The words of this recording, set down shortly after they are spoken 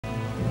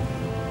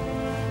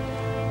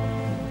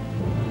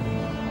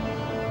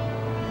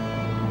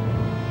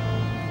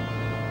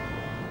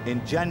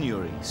In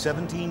January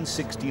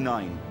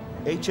 1769,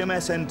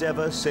 HMS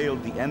Endeavour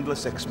sailed the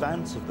endless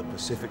expanse of the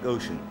Pacific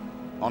Ocean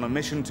on a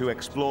mission to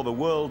explore the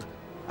world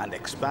and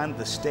expand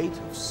the state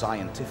of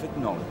scientific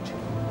knowledge.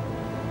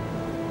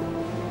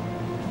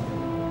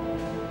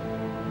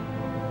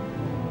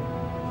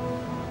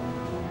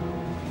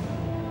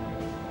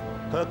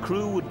 Her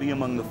crew would be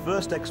among the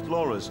first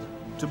explorers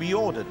to be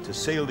ordered to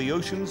sail the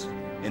oceans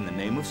in the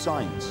name of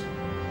science.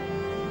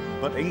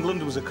 But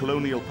England was a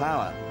colonial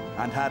power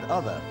and had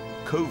other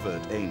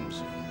covert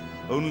aims.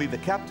 Only the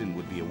captain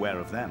would be aware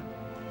of them.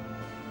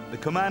 The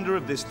commander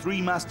of this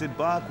three-masted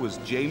bark was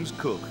James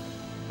Cook,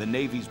 the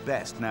Navy's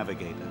best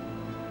navigator.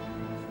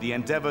 The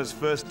Endeavour's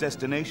first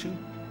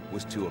destination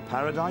was to a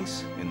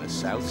paradise in the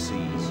South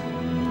Seas.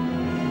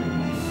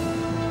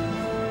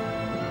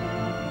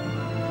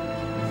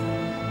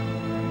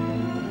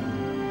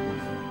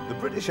 The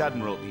British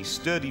Admiralty's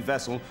sturdy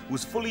vessel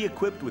was fully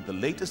equipped with the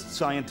latest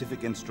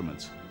scientific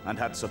instruments and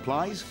had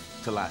supplies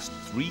to last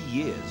 3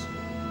 years.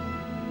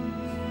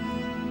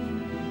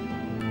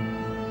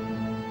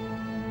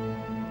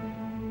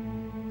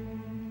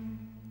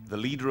 The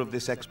leader of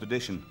this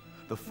expedition,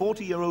 the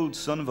 40-year-old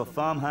son of a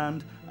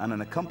farmhand and an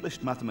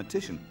accomplished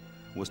mathematician,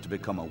 was to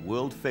become a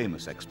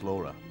world-famous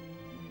explorer.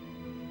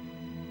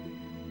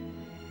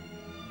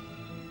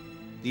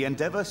 The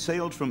Endeavour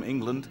sailed from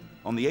England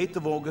on the 8th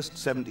of August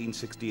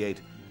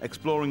 1768,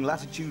 exploring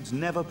latitudes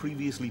never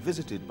previously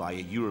visited by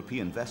a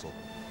European vessel.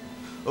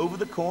 Over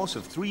the course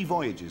of 3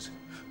 voyages,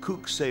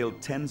 Cook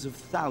sailed tens of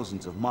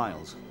thousands of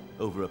miles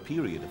over a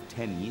period of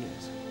 10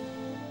 years.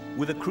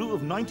 With a crew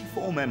of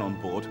 94 men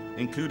on board,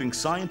 including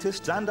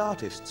scientists and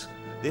artists,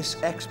 this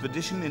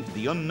expedition into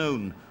the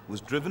unknown was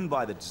driven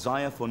by the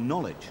desire for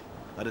knowledge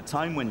at a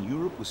time when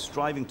Europe was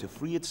striving to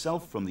free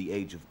itself from the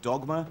age of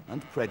dogma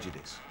and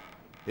prejudice.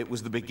 It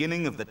was the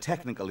beginning of the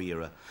technical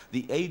era,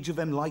 the age of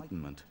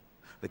enlightenment.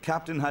 The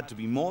captain had to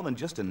be more than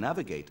just a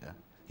navigator.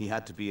 He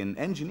had to be an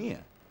engineer,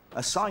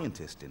 a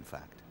scientist, in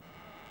fact.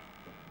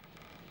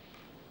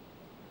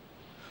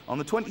 On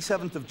the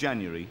 27th of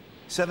January,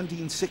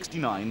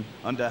 1769,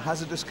 under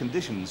hazardous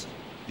conditions,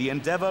 the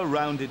Endeavour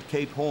rounded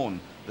Cape Horn,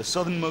 the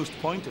southernmost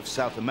point of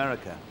South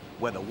America,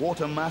 where the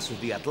water mass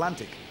of the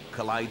Atlantic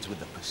collides with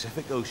the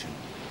Pacific Ocean.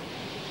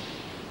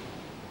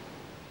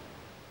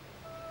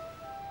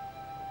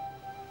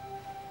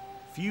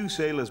 Few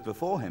sailors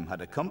before him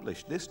had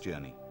accomplished this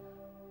journey.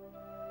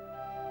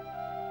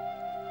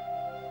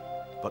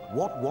 But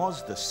what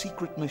was the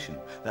secret mission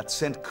that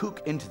sent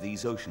Cook into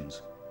these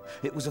oceans?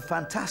 It was a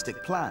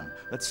fantastic plan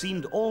that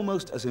seemed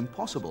almost as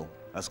impossible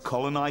as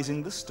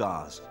colonizing the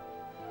stars.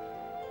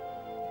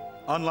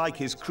 Unlike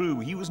his crew,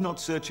 he was not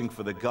searching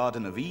for the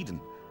Garden of Eden,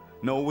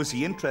 nor was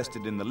he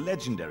interested in the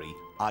legendary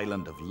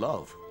Island of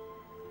Love.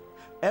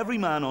 Every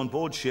man on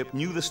board ship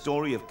knew the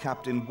story of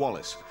Captain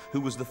Wallis, who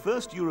was the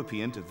first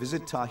European to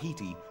visit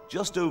Tahiti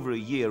just over a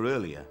year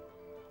earlier.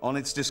 On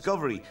its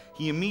discovery,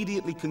 he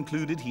immediately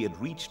concluded he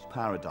had reached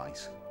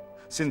paradise.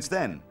 Since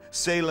then,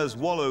 sailors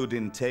wallowed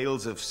in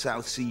tales of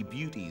South Sea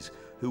beauties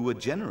who were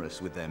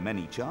generous with their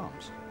many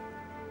charms.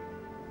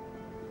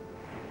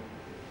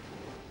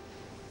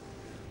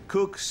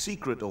 Cook's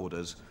secret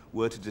orders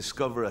were to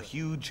discover a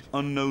huge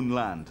unknown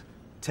land,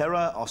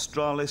 Terra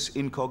Australis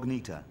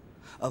Incognita,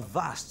 a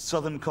vast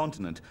southern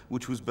continent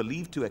which was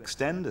believed to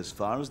extend as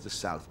far as the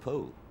South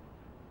Pole.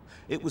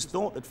 It was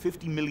thought that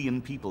 50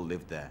 million people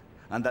lived there,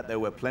 and that there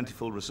were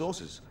plentiful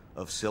resources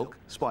of silk,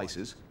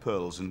 spices,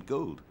 pearls, and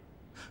gold.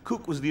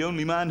 Cook was the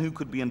only man who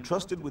could be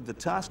entrusted with the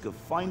task of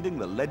finding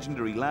the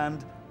legendary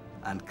land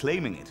and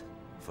claiming it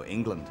for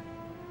England.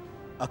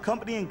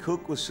 Accompanying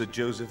Cook was Sir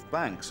Joseph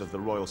Banks of the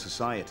Royal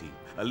Society,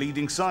 a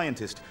leading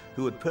scientist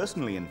who had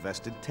personally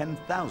invested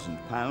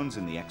 £10,000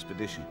 in the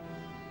expedition.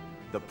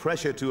 The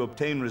pressure to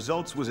obtain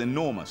results was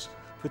enormous,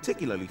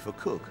 particularly for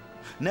Cook.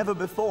 Never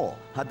before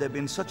had there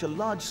been such a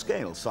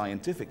large-scale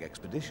scientific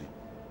expedition.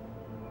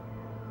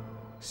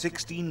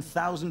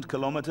 16,000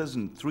 kilometers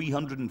and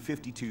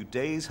 352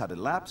 days had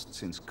elapsed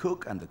since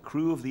Cook and the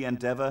crew of the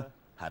Endeavour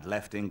had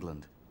left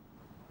England.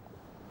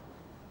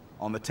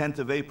 On the 10th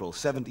of April,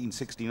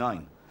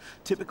 1769,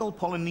 typical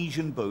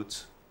Polynesian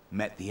boats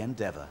met the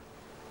Endeavour.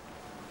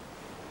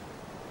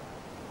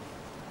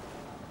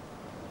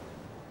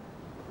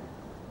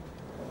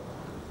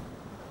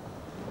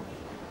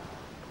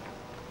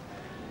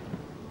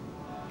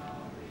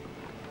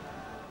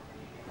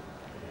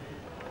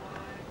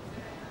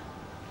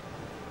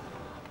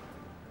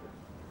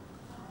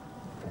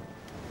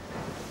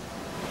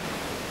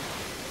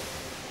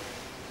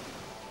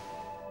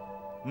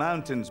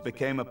 Mountains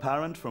became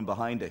apparent from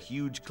behind a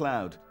huge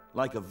cloud,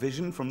 like a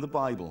vision from the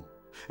Bible.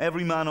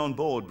 Every man on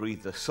board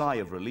breathed a sigh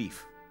of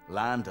relief.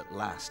 Land at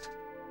last.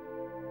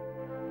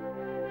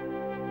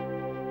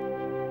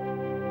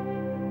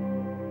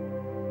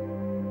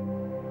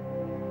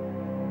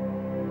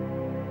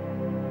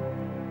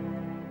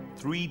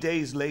 Three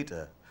days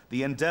later,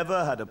 the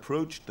Endeavour had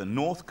approached the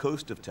north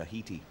coast of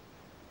Tahiti.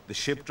 The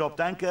ship dropped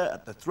anchor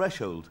at the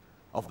threshold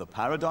of the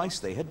paradise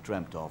they had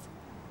dreamt of.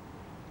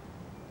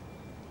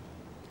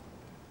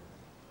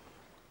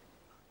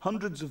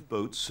 hundreds of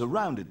boats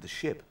surrounded the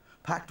ship,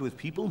 packed with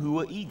people who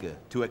were eager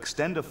to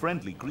extend a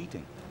friendly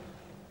greeting.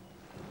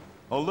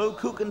 Although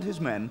Cook and his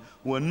men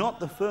were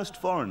not the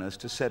first foreigners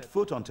to set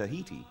foot on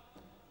Tahiti,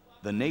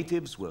 the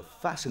natives were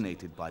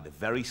fascinated by the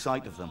very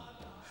sight of them.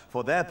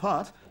 For their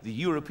part, the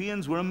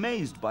Europeans were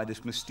amazed by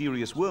this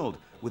mysterious world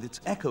with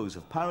its echoes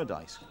of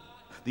paradise.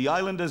 The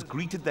islanders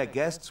greeted their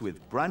guests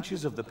with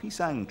branches of the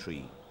pisang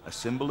tree, a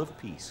symbol of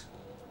peace.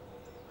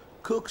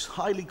 Cook's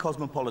highly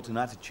cosmopolitan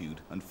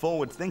attitude and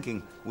forward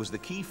thinking was the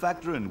key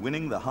factor in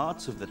winning the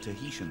hearts of the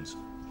Tahitians.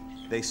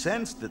 They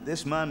sensed that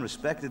this man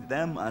respected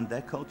them and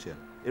their culture,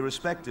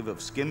 irrespective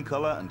of skin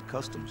color and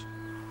customs.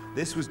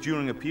 This was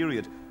during a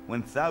period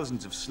when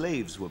thousands of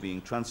slaves were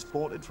being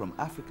transported from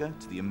Africa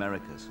to the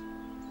Americas.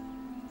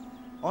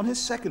 On his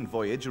second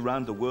voyage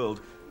around the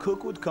world,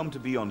 Cook would come to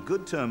be on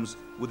good terms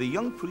with a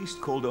young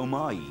priest called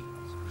Omai,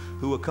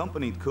 who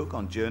accompanied Cook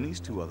on journeys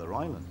to other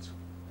islands.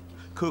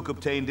 Cook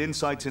obtained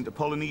insights into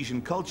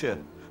Polynesian culture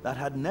that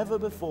had never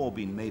before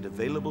been made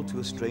available to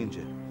a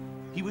stranger.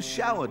 He was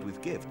showered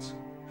with gifts,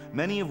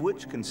 many of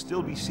which can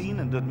still be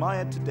seen and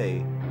admired today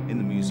in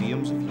the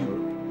museums of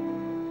Europe.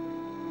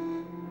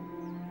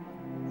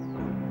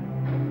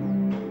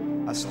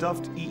 A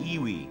stuffed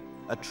iiwi,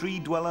 a tree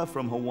dweller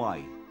from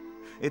Hawaii.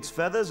 Its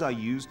feathers are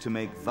used to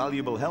make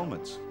valuable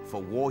helmets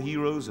for war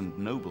heroes and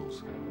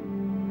nobles.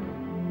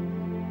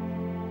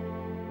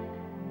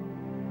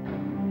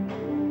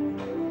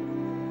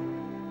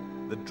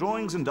 The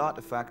drawings and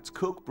artifacts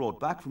Cook brought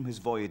back from his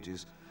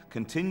voyages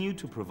continue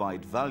to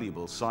provide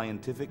valuable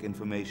scientific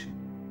information.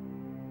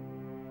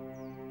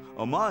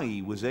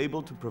 Omai was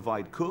able to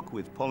provide Cook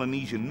with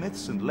Polynesian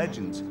myths and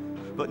legends,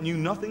 but knew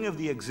nothing of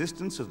the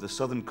existence of the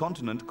southern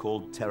continent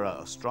called Terra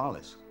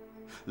Australis.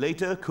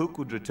 Later, Cook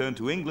would return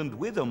to England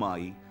with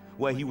Omai,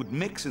 where he would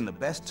mix in the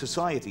best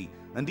society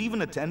and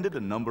even attended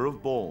a number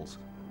of balls.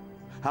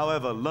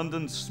 However,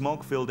 London's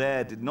smog-filled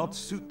air did not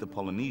suit the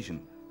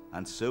Polynesian,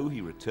 and so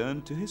he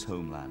returned to his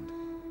homeland.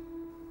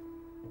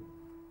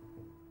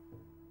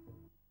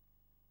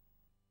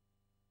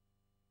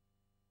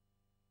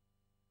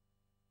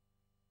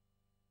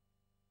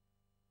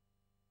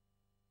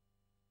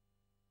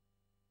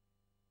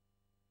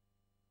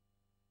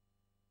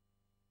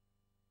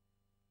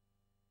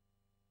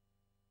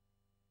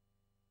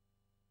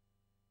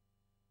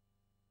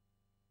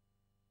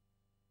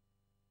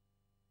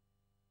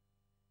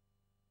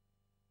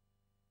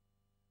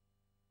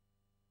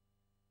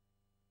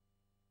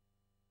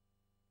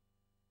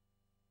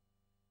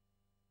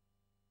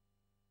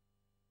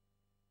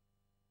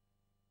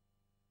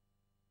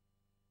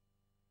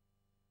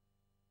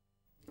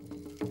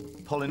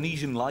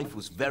 Polynesian life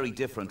was very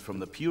different from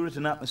the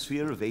Puritan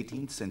atmosphere of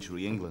 18th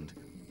century England.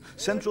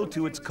 Central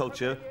to its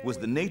culture was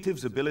the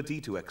natives' ability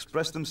to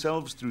express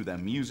themselves through their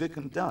music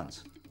and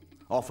dance.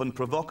 Often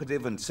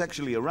provocative and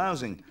sexually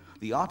arousing,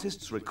 the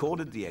artists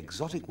recorded the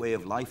exotic way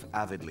of life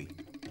avidly.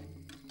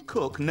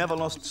 Cook never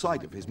lost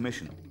sight of his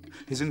mission.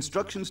 His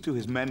instructions to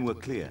his men were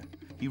clear.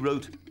 He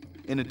wrote,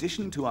 "In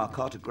addition to our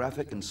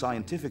cartographic and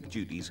scientific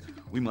duties,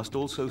 we must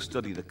also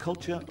study the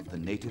culture of the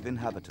native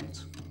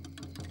inhabitants."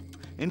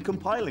 In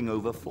compiling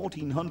over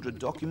 1,400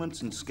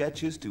 documents and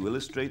sketches to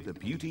illustrate the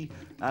beauty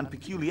and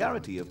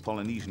peculiarity of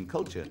Polynesian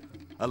culture,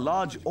 a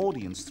large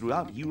audience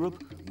throughout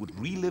Europe would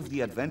relive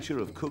the adventure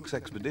of Cook's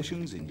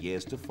expeditions in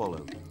years to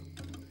follow.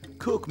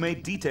 Cook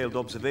made detailed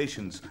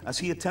observations as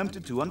he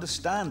attempted to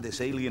understand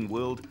this alien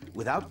world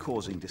without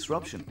causing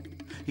disruption.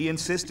 He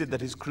insisted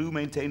that his crew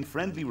maintain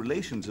friendly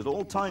relations at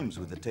all times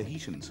with the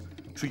Tahitians,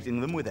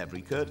 treating them with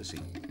every courtesy.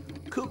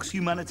 Cook's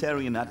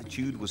humanitarian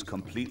attitude was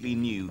completely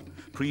new.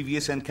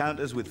 Previous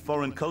encounters with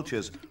foreign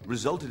cultures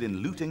resulted in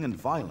looting and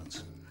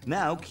violence.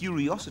 Now,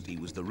 curiosity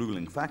was the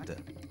ruling factor.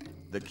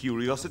 The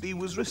curiosity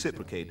was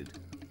reciprocated.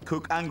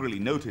 Cook angrily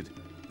noted,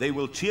 "They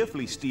will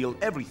cheerfully steal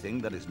everything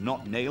that is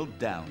not nailed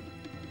down."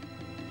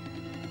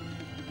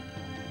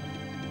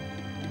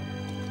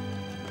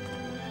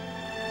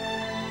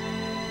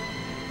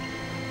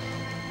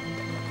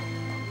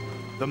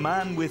 The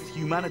man with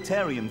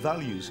humanitarian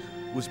values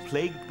was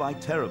plagued by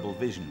terrible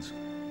visions.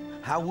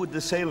 How would the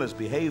sailors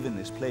behave in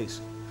this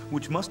place,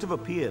 which must have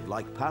appeared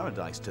like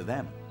paradise to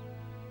them?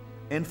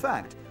 In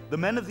fact, the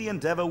men of the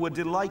Endeavour were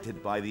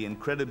delighted by the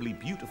incredibly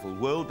beautiful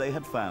world they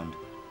had found.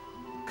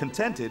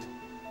 Contented,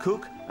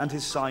 Cook and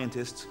his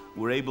scientists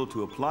were able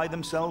to apply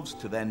themselves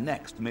to their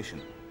next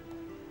mission.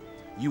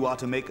 You are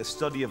to make a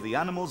study of the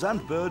animals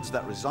and birds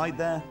that reside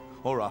there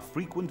or are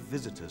frequent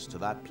visitors to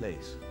that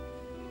place.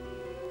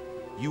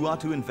 You are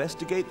to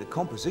investigate the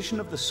composition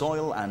of the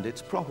soil and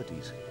its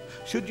properties.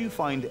 Should you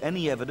find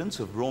any evidence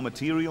of raw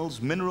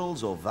materials,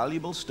 minerals, or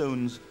valuable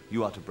stones,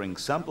 you are to bring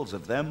samples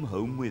of them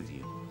home with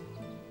you.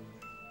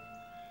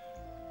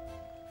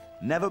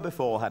 Never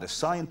before had a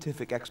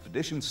scientific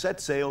expedition set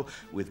sail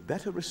with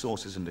better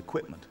resources and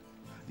equipment.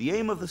 The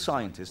aim of the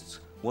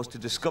scientists was to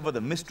discover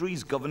the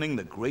mysteries governing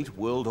the great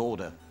world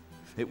order.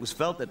 It was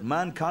felt that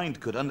mankind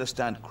could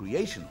understand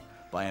creation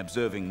by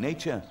observing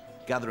nature,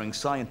 gathering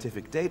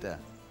scientific data,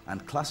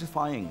 and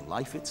classifying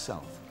life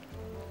itself.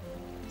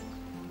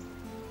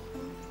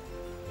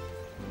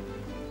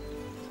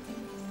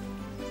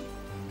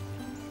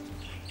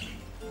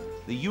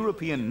 the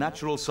European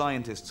natural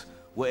scientists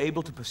were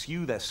able to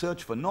pursue their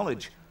search for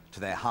knowledge to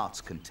their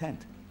heart's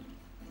content.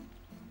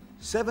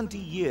 70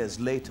 years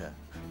later,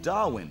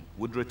 Darwin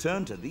would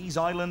return to these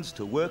islands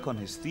to work on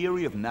his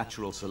theory of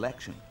natural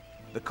selection,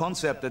 the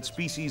concept that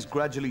species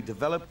gradually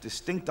develop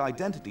distinct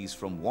identities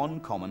from one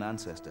common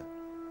ancestor.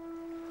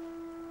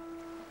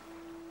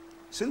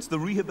 Since the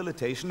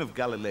rehabilitation of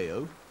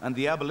Galileo and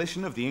the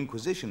abolition of the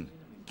Inquisition,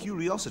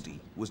 curiosity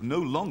was no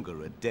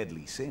longer a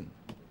deadly sin.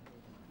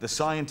 The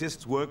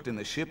scientists worked in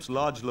the ship's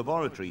large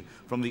laboratory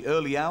from the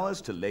early hours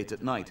to late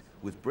at night,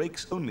 with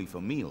breaks only for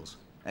meals,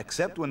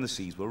 except when the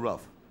seas were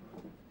rough.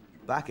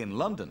 Back in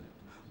London,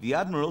 the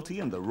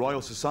Admiralty and the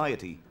Royal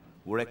Society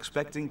were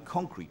expecting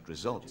concrete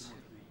results.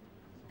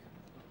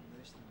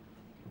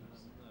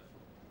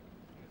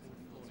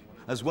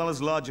 As well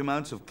as large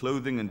amounts of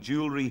clothing and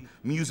jewelry,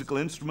 musical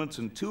instruments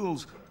and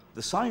tools,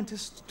 the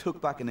scientists took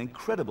back an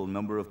incredible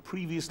number of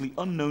previously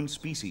unknown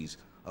species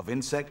of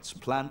insects,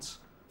 plants,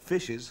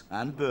 fishes,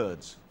 and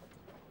birds.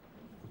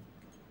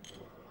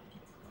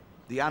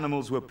 The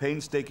animals were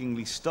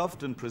painstakingly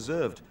stuffed and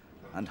preserved,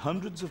 and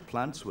hundreds of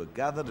plants were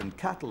gathered and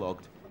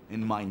catalogued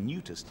in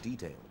minutest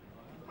detail.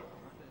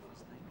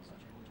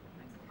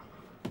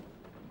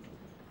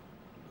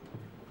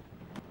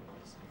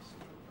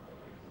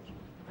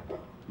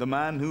 The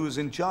man who was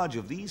in charge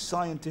of these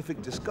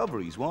scientific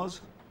discoveries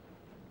was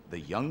the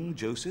young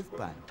Joseph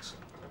Banks.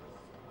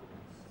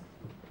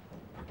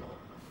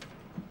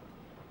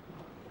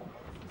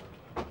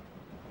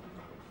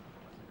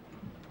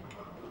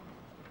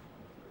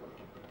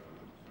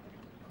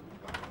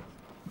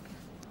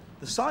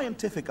 The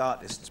scientific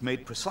artists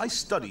made precise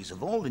studies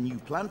of all the new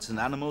plants and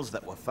animals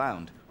that were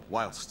found,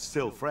 whilst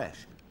still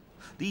fresh.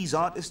 These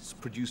artists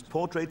produced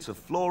portraits of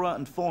flora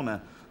and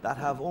fauna that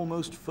have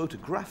almost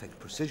photographic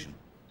precision.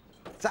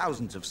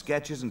 Thousands of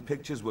sketches and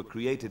pictures were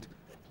created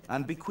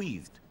and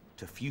bequeathed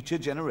to future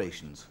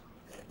generations.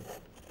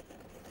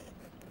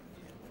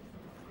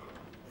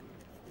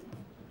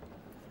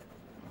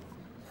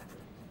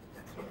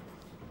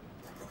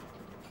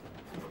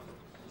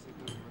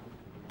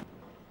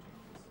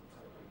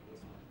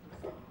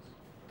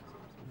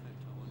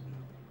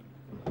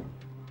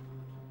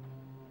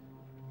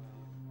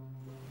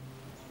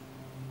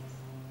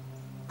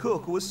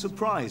 Cook was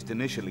surprised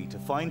initially to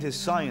find his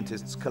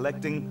scientists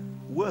collecting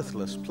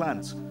worthless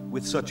plants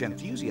with such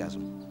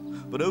enthusiasm.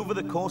 But over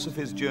the course of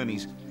his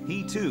journeys,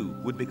 he too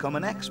would become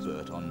an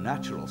expert on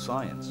natural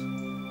science.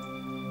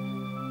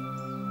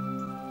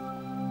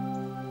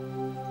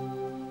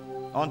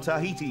 On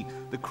Tahiti,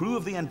 the crew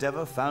of the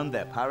Endeavour found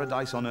their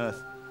paradise on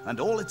Earth and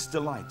all its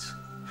delights.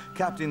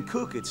 Captain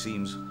Cook, it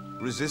seems,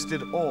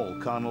 resisted all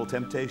carnal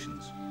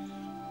temptations.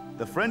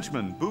 The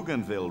Frenchman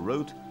Bougainville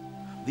wrote,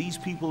 "These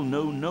people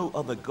know no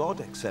other god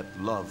except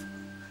love.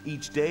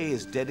 Each day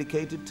is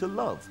dedicated to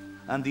love,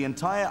 and the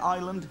entire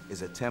island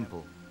is a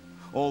temple.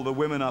 All the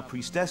women are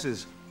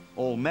priestesses,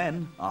 all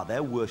men are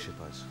their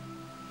worshippers."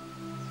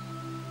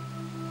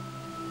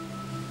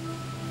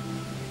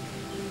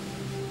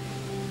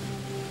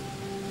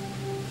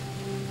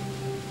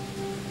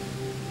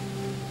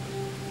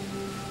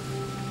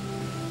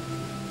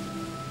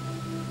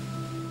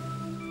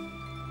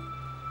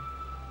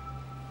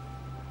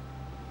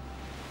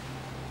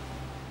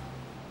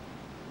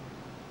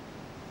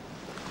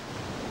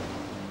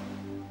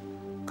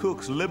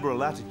 Cook's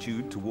liberal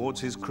attitude towards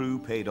his crew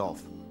paid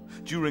off.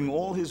 During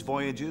all his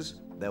voyages,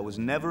 there was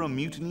never a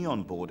mutiny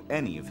on board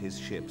any of his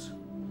ships.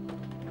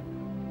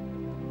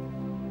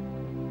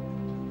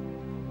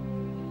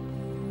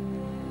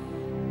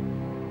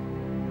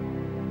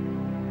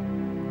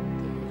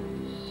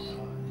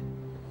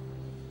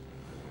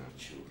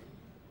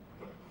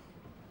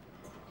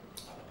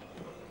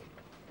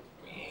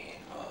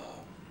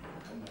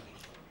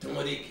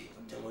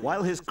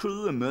 While his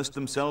crew immersed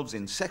themselves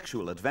in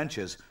sexual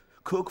adventures,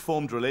 Cook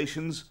formed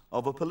relations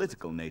of a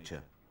political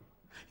nature.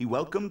 He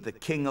welcomed the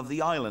king of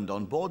the island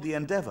on board the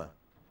Endeavour.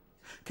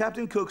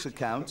 Captain Cook's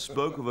account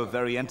spoke of a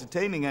very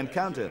entertaining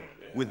encounter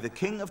with the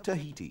king of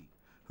Tahiti,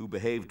 who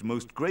behaved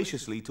most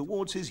graciously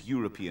towards his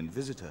European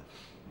visitor.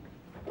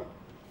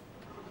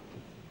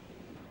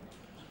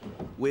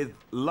 With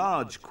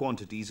large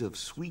quantities of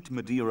sweet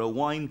Madeira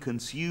wine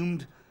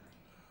consumed,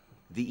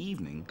 the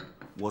evening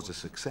was a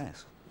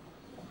success.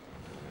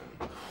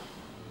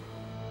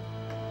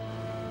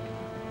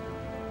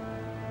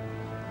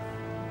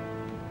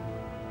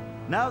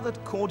 Now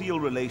that cordial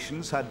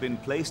relations had been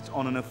placed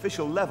on an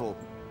official level,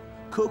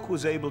 Cook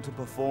was able to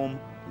perform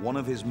one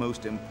of his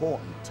most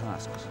important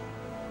tasks.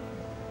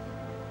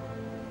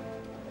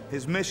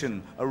 His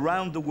mission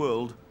around the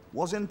world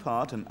was in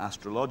part an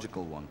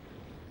astrological one.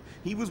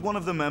 He was one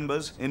of the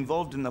members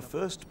involved in the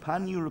first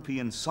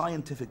pan-European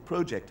scientific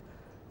project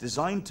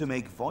designed to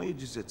make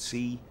voyages at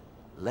sea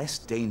less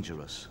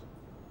dangerous.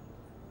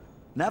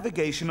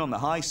 Navigation on the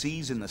high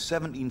seas in the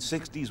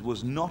 1760s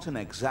was not an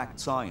exact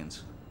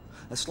science.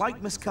 A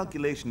slight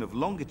miscalculation of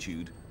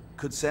longitude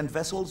could send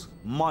vessels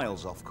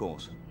miles off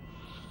course.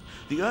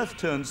 The Earth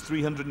turns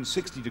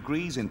 360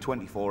 degrees in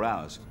 24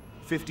 hours,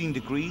 15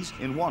 degrees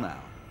in 1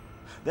 hour.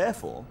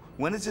 Therefore,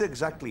 when it is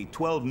exactly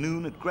 12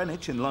 noon at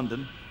Greenwich in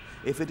London,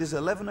 if it is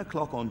 11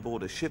 o'clock on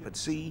board a ship at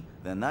sea,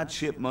 then that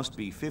ship must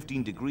be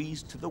 15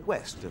 degrees to the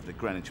west of the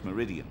Greenwich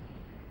meridian.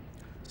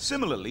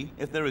 Similarly,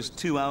 if there is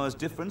 2 hours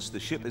difference, the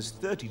ship is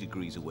 30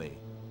 degrees away.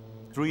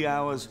 3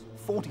 hours,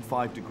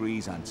 45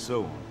 degrees, and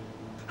so on.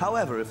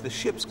 However, if the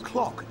ship's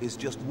clock is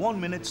just 1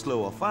 minute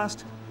slow or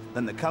fast,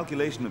 then the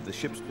calculation of the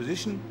ship's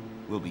position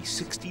will be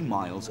 60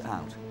 miles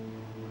out.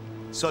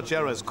 Such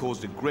errors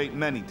caused a great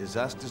many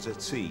disasters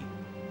at sea.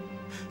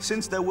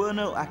 Since there were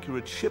no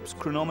accurate ship's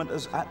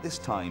chronometers at this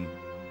time,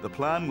 the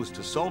plan was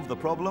to solve the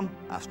problem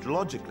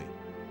astrologically.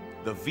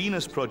 The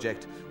Venus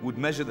Project would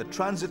measure the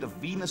transit of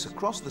Venus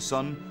across the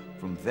Sun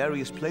from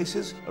various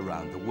places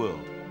around the world.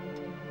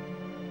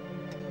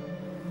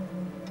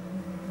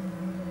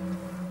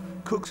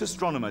 Cook's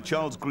astronomer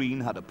Charles Green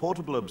had a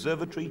portable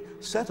observatory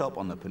set up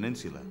on the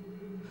peninsula.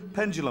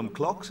 Pendulum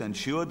clocks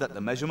ensured that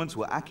the measurements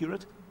were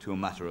accurate to a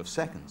matter of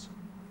seconds.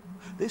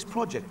 This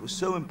project was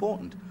so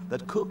important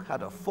that Cook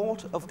had a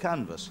fort of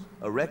canvas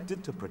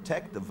erected to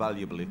protect the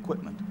valuable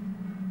equipment.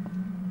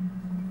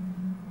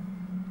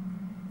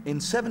 In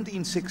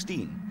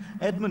 1716,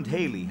 Edmund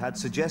Halley had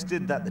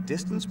suggested that the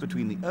distance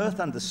between the Earth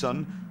and the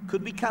Sun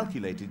could be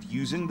calculated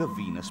using the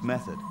Venus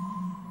method.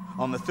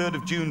 On the 3rd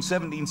of June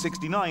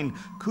 1769,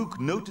 Cook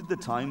noted the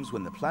times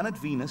when the planet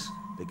Venus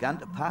began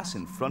to pass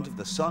in front of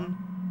the Sun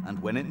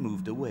and when it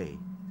moved away.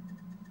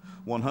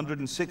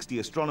 160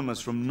 astronomers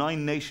from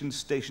 9 nations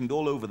stationed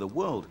all over the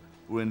world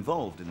were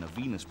involved in the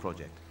Venus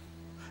Project.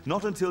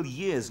 Not until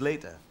years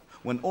later,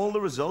 when all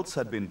the results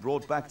had been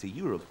brought back to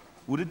Europe,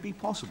 would it be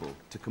possible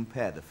to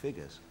compare the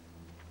figures.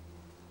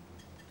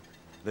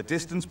 The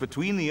distance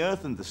between the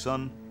Earth and the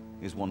Sun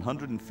is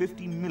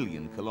 150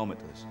 million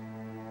kilometers.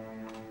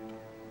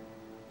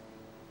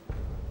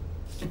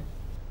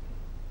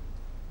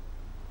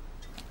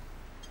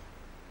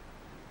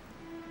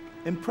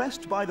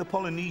 Impressed by the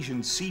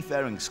Polynesian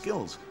seafaring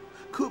skills,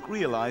 Cook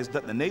realized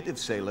that the native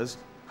sailors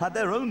had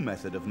their own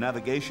method of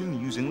navigation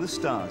using the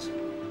stars.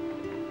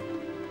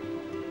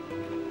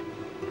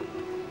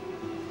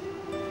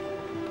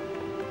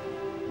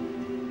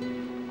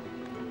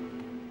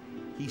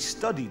 He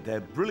studied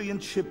their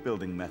brilliant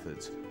shipbuilding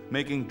methods,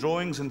 making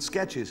drawings and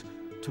sketches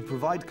to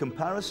provide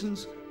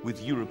comparisons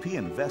with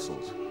European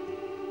vessels.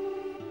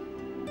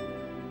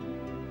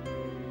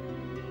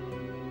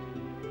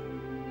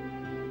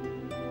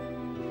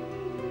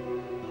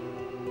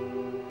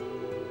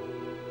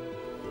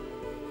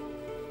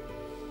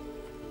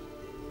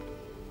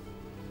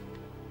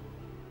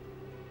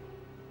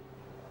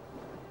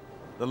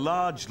 The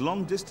large,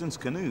 long-distance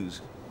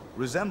canoes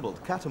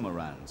resembled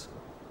catamarans.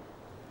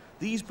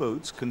 These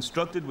boats,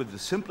 constructed with the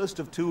simplest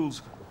of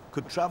tools,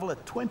 could travel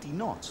at 20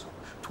 knots,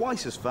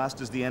 twice as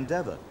fast as the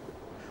Endeavour.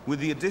 With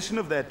the addition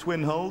of their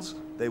twin hulls,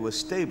 they were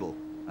stable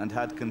and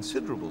had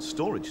considerable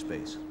storage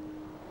space.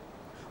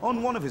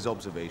 On one of his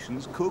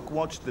observations, Cook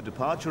watched the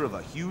departure of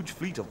a huge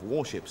fleet of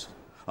warships.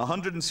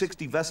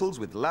 160 vessels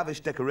with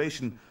lavish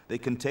decoration, they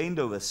contained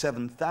over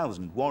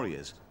 7,000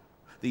 warriors.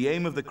 The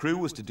aim of the crew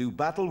was to do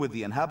battle with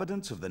the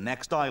inhabitants of the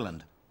next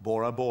island,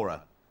 Bora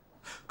Bora.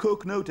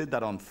 Cook noted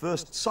that on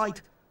first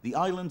sight, the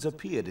islands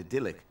appeared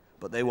idyllic,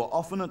 but they were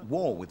often at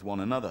war with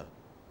one another.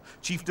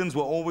 Chieftains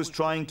were always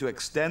trying to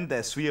extend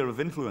their sphere of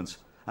influence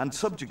and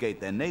subjugate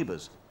their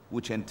neighbors,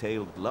 which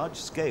entailed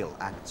large-scale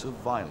acts of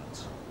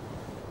violence.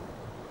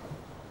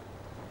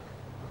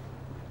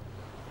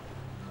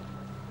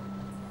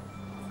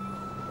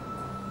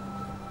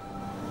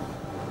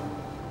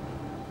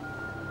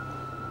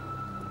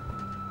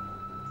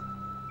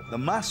 The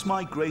mass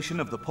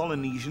migration of the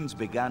Polynesians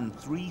began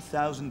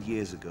 3,000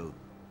 years ago.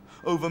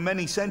 Over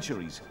many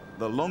centuries,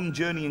 the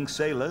long-journeying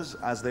sailors,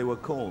 as they were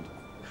called,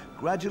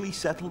 gradually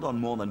settled on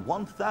more than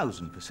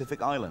 1,000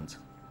 Pacific islands,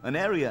 an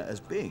area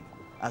as big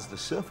as the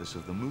surface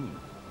of the moon.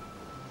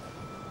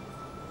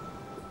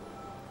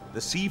 The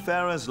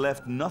seafarers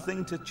left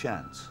nothing to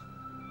chance.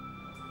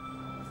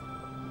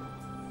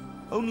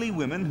 Only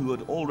women who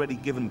had already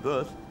given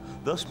birth,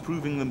 thus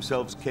proving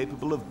themselves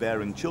capable of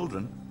bearing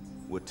children,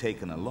 were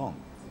taken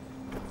along.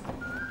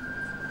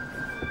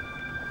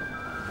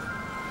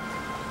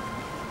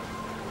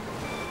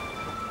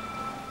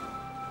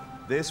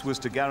 This was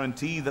to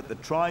guarantee that the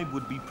tribe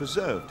would be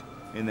preserved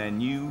in their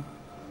new,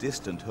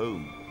 distant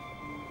home.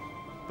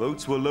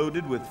 Boats were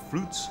loaded with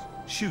fruits,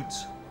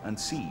 shoots, and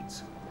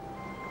seeds.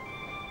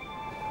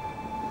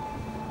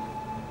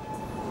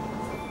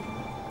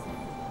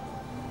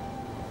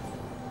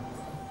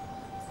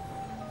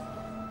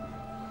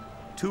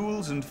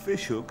 Tools and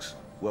fish hooks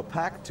were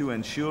packed to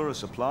ensure a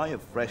supply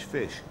of fresh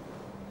fish.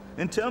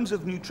 In terms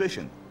of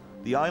nutrition,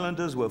 the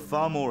islanders were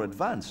far more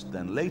advanced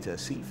than later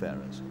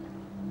seafarers.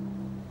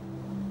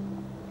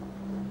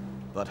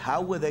 But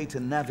how were they to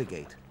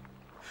navigate?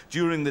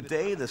 During the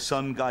day, the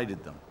sun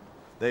guided them.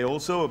 They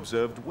also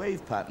observed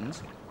wave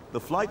patterns, the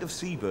flight of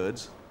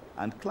seabirds,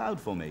 and cloud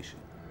formation.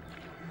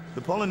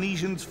 The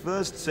Polynesians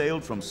first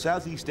sailed from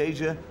Southeast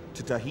Asia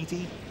to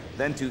Tahiti,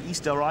 then to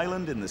Easter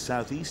Island in the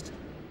southeast,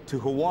 to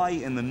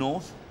Hawaii in the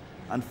north,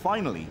 and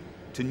finally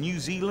to New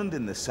Zealand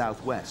in the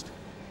southwest.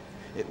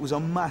 It was a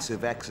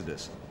massive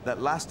exodus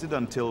that lasted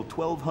until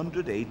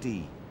 1200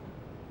 AD.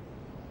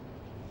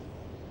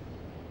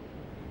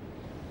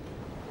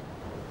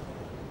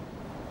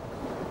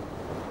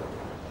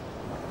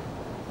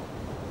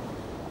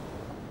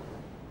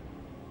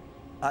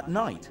 At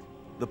night,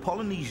 the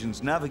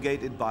Polynesians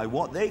navigated by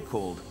what they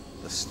called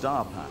the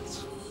star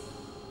paths.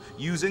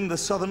 Using the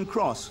Southern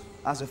Cross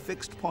as a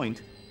fixed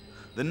point,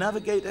 the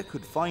navigator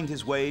could find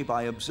his way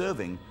by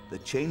observing the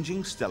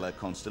changing stellar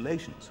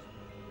constellations.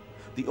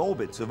 The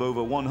orbits of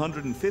over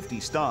 150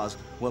 stars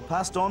were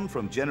passed on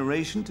from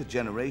generation to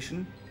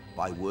generation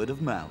by word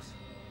of mouth.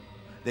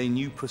 They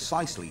knew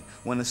precisely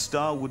when a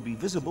star would be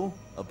visible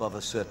above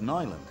a certain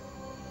island.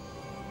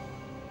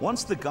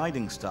 Once the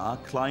guiding star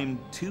climbed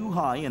too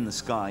high in the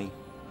sky,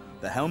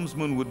 the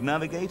helmsman would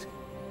navigate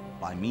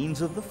by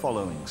means of the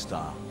following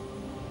star.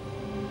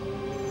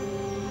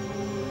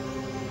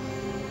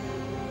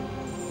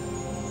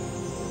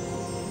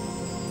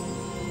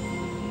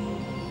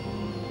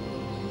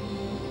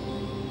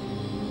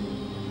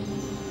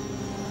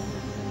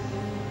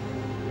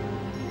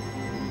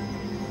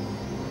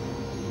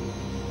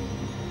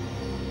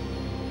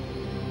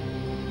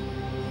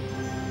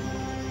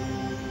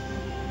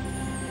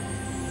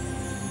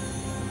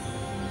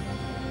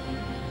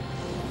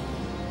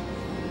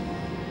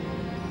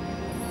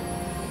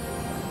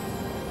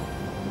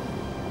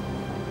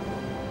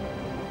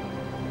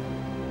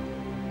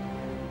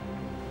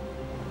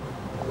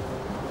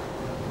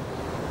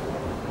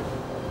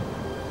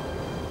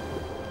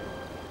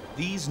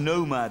 These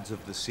nomads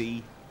of the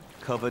sea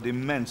covered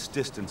immense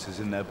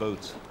distances in their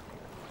boats.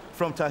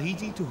 From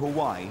Tahiti to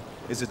Hawaii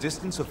is a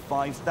distance of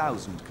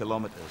 5,000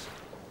 kilometers.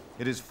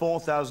 It is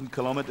 4,000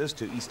 kilometers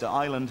to Easter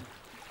Island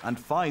and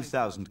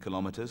 5,000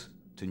 kilometers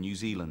to New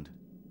Zealand.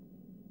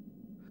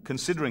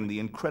 Considering the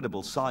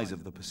incredible size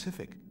of the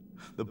Pacific,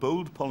 the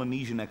bold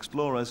Polynesian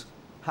explorers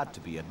had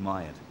to be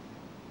admired.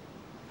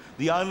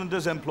 The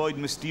islanders employed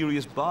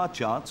mysterious bar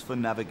charts for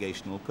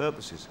navigational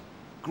purposes.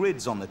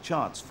 Grids on the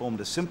charts formed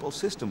a simple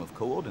system of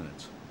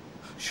coordinates.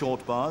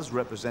 Short bars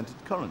represented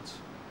currents.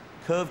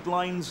 Curved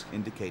lines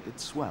indicated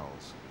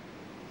swells.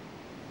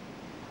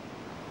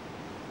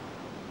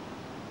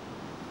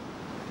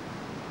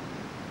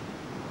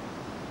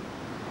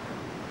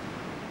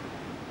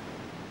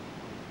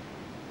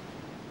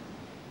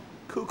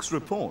 Cook's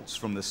reports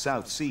from the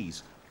South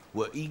Seas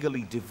were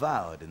eagerly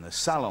devoured in the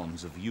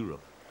salons of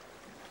Europe.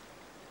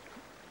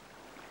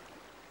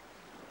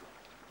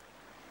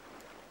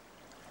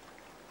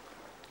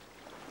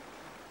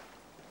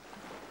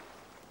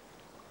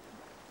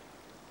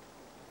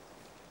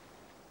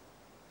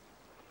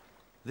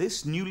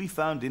 This newly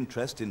found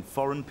interest in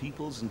foreign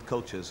peoples and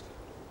cultures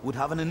would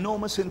have an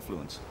enormous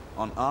influence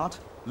on art,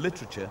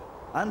 literature,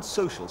 and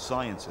social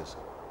sciences.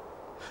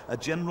 A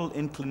general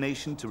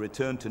inclination to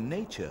return to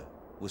nature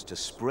was to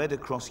spread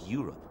across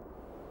Europe,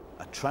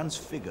 a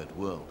transfigured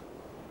world.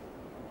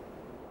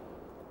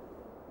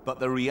 But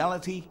the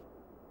reality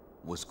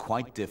was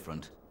quite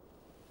different.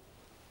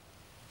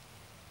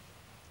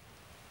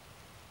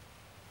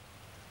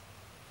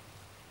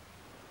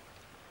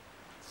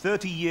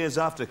 "30 years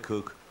after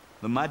Cook,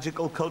 the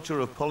magical culture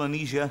of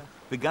Polynesia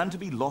began to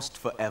be lost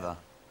forever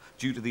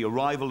due to the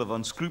arrival of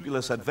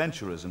unscrupulous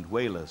adventurers and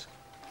whalers.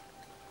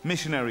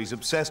 Missionaries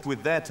obsessed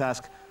with their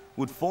task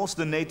would force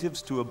the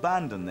natives to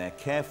abandon their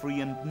carefree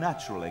and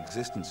natural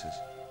existences.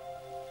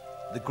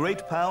 The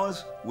great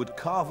powers would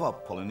carve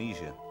up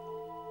Polynesia.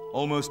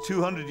 Almost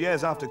 200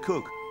 years after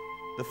Cook,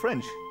 the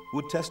French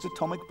would test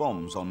atomic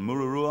bombs on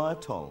Mururoa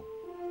Atoll.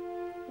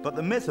 But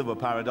the myth of a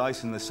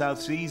paradise in the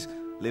South Seas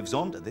lives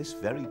on to this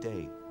very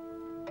day.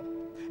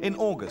 In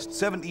August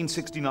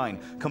 1769,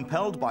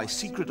 compelled by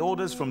secret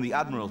orders from the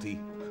Admiralty,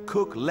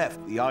 Cook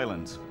left the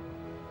islands.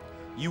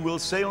 "You will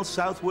sail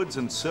southwards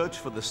and search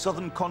for the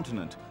southern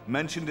continent,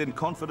 mentioned in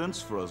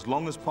confidence for as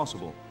long as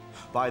possible.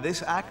 By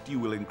this act you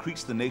will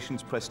increase the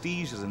nation's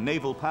prestige as a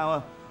naval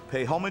power,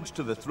 pay homage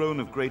to the throne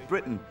of Great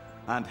Britain,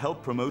 and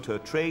help promote her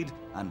trade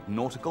and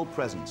nautical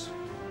presence."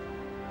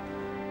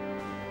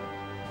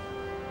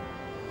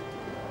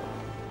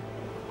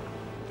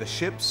 The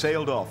ship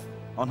sailed off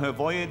on her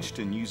voyage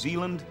to New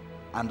Zealand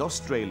and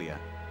Australia,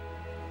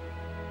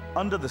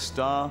 under the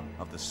star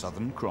of the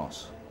Southern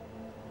Cross.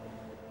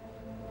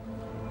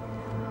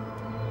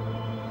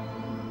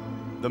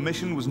 The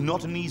mission was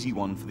not an easy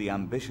one for the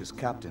ambitious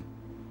captain.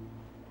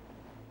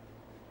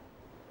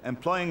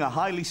 Employing a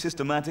highly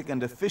systematic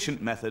and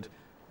efficient method,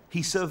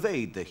 he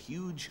surveyed the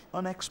huge,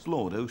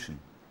 unexplored ocean.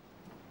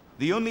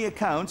 The only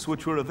accounts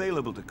which were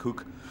available to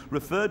Cook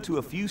referred to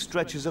a few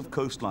stretches of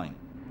coastline.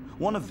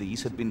 One of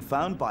these had been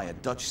found by a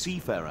Dutch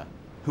seafarer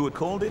who had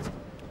called it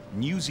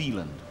New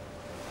Zealand.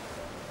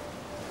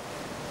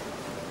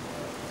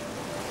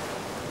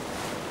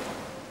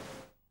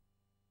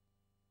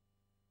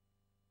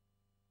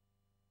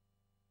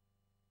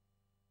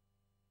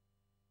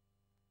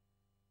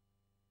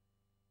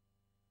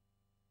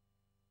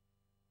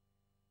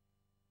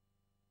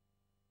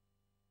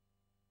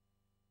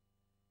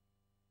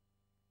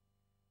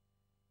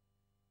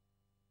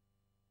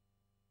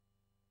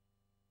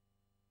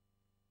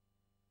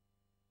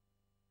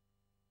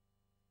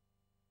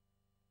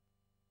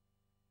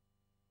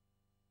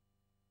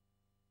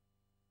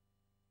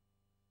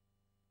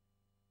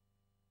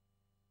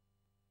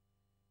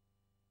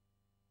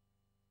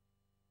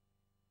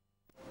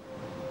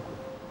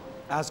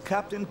 As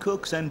Captain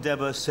Cook's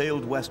Endeavour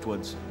sailed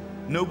westwards,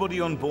 nobody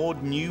on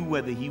board knew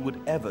whether he would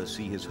ever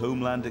see his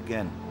homeland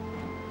again.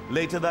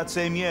 Later that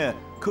same year,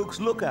 Cook's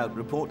lookout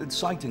reported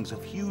sightings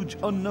of huge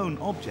unknown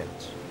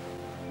objects.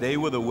 They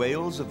were the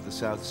whales of the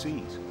South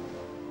Seas.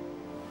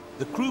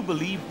 The crew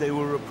believed they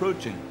were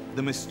approaching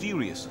the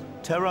mysterious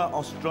Terra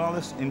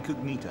Australis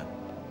Incognita.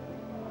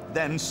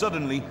 Then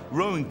suddenly,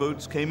 rowing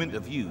boats came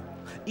into view,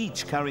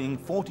 each carrying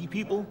 40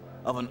 people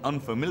of an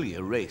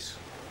unfamiliar race.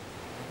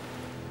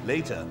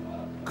 Later,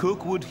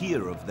 Cook would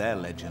hear of their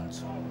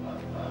legends.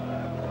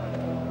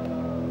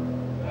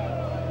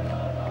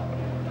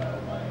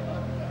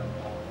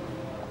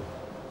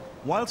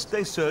 Whilst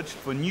they searched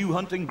for new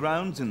hunting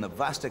grounds in the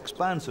vast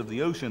expanse of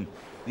the ocean,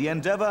 the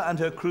Endeavour and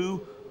her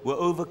crew were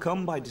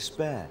overcome by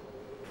despair.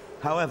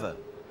 However,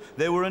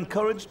 they were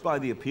encouraged by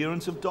the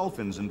appearance of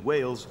dolphins and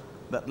whales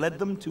that led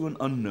them to an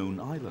unknown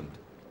island.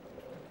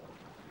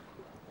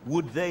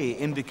 Would they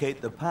indicate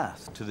the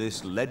path to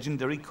this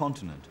legendary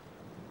continent?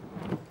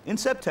 In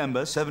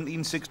September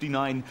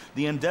 1769,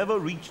 the Endeavour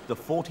reached the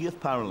 40th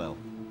parallel.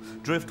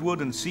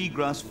 Driftwood and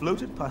seagrass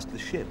floated past the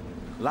ship.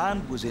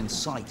 Land was in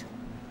sight.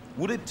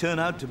 Would it turn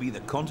out to be the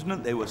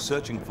continent they were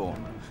searching for,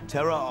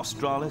 Terra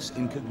Australis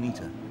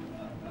Incognita?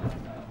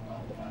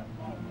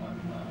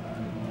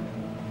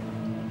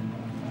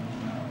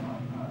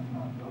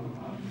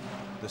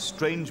 The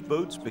strange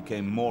boats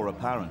became more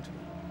apparent.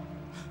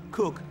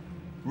 Cook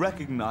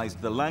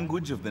recognized the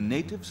language of the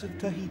natives of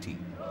Tahiti,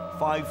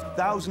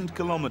 5,000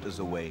 kilometers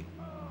away.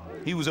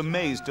 He was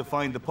amazed to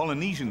find the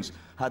Polynesians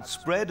had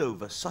spread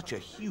over such a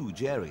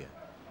huge area.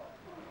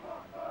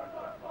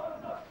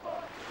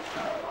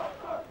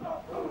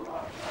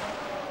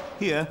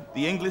 Here,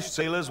 the English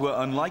sailors were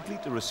unlikely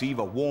to receive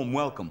a warm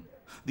welcome.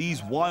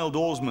 These wild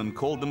oarsmen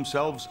called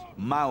themselves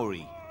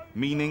Maori,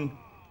 meaning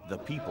the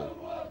people.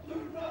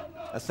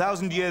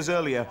 1,000 years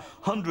earlier,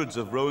 hundreds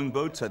of rowing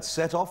boats had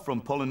set off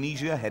from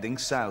Polynesia heading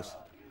south.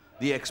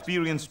 The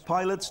experienced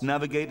pilots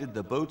navigated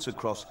the boats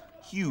across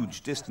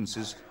huge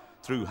distances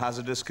through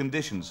hazardous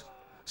conditions,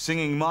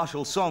 singing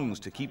martial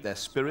songs to keep their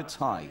spirits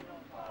high.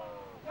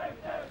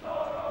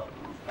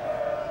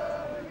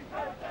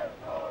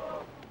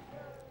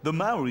 The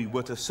Maori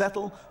were to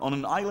settle on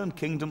an island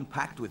kingdom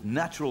packed with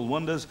natural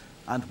wonders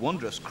and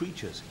wondrous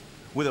creatures,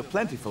 with a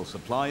plentiful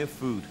supply of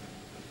food.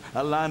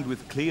 A land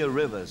with clear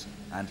rivers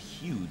and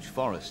huge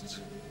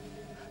forests.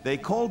 They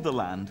called the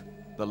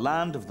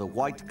land of the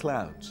White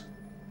Clouds.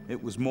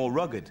 It was more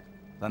rugged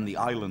than the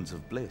Islands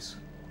of Bliss.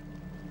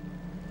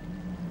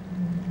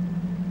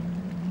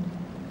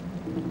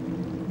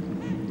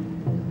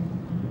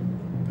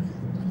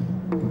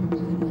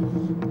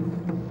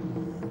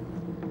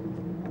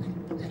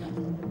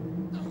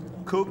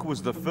 Cook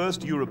was the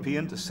first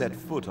European to set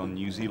foot on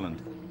New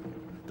Zealand.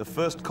 The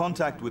first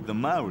contact with the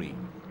Maori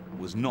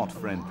was not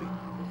friendly.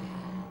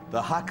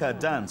 The haka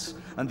dance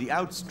and the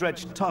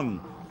outstretched tongue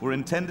were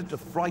intended to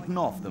frighten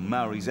off the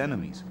Maori's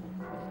enemies.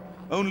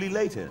 Only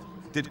later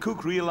did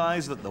Cook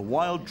realize that the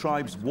wild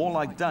tribe's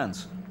warlike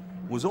dance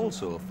was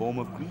also a form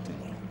of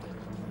greeting.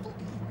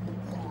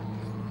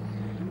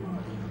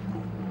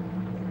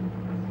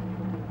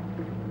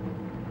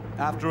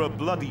 After a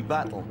bloody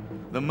battle,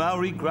 the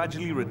Maori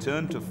gradually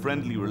returned to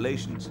friendly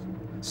relations,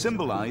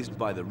 symbolized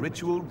by the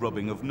ritual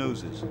rubbing of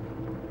noses.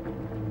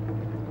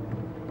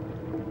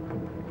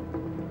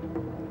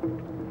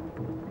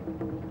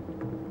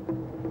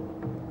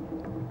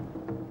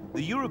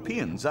 The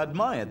Europeans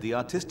admired the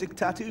artistic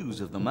tattoos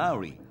of the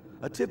Maori,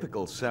 a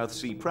typical South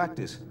Sea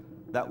practice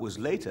that was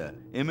later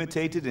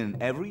imitated in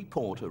every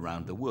port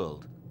around the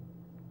world.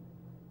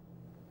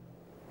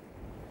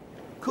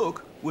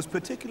 Cook was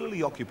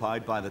particularly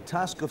occupied by the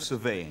task of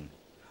surveying,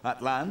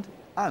 at land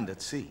and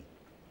at sea.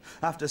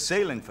 After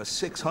sailing for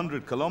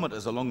 600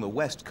 kilometers along the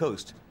west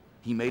coast,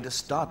 he made a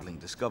startling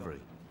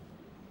discovery.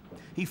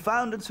 He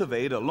found and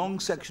surveyed a long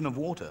section of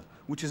water,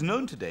 which is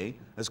known today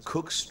as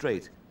Cook's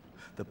Strait.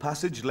 The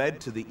passage led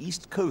to the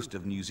east coast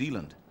of New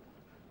Zealand.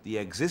 The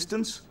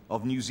existence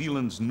of New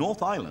Zealand's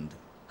North Island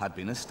had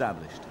been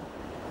established.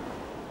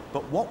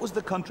 But what was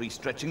the country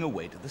stretching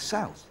away to the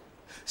south?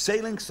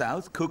 Sailing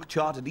south, Cook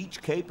charted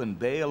each cape and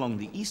bay along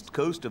the east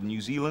coast of New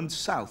Zealand's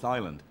South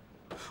Island.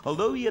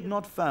 Although he had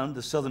not found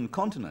the southern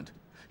continent,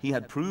 he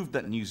had proved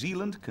that New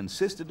Zealand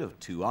consisted of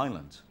 2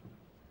 islands.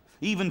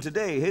 Even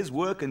today, his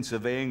work in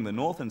surveying the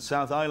North and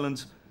South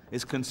Islands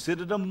is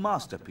considered a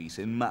masterpiece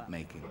in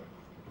map-making.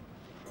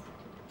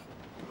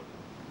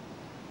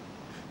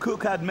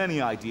 Cook had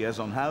many ideas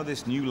on how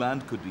this new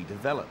land could be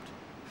developed.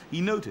 He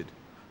noted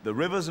the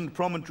rivers and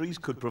promontories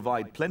could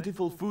provide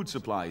plentiful food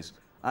supplies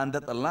and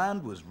that the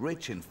land was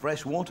rich in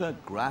fresh water,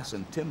 grass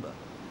and timber.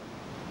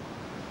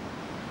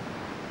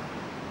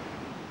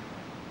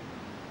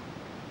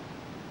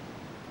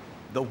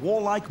 The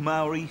warlike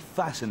Maori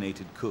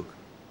fascinated Cook.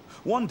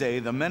 One day,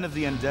 the men of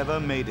the Endeavour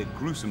made a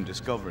gruesome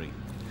discovery.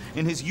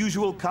 In his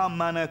usual calm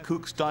manner,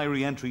 Cook's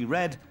diary entry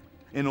read,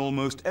 "In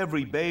almost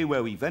every bay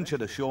where we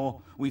ventured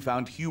ashore, we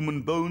found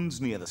human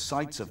bones near the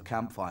sites of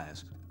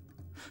campfires."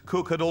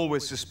 Cook had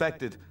always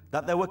suspected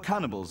that there were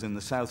cannibals in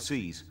the South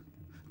Seas.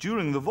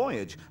 During the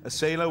voyage, a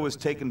sailor was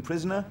taken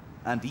prisoner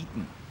and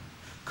eaten.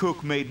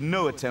 Cook made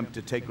no attempt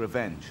to take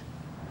revenge.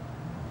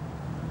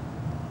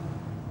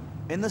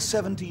 In the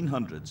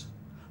 1700s,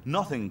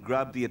 nothing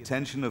grabbed the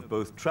attention of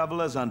both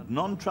travelers and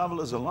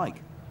non-travelers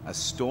alike as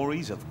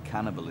stories of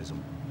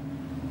cannibalism.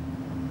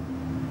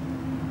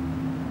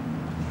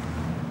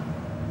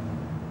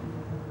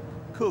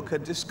 Cook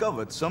had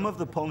discovered some of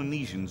the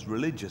Polynesians'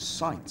 religious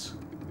sites.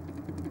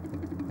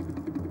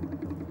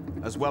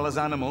 As well as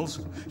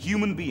animals,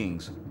 human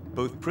beings,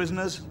 both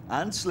prisoners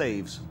and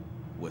slaves,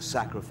 were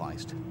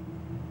sacrificed.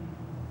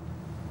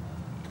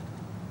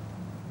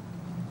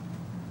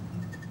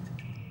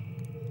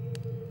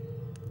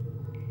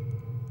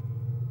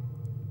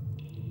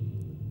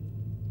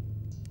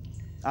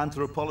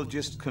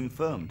 Anthropologists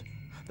confirmed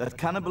that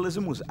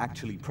cannibalism was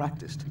actually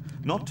practiced,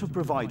 not to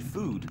provide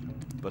food,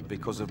 but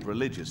because of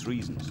religious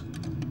reasons.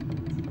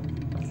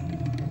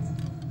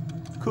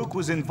 Cook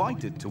was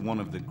invited to one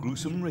of the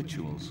gruesome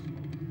rituals.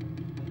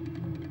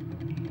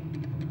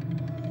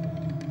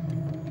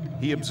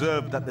 He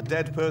observed that the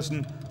dead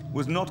person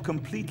was not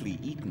completely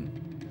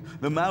eaten.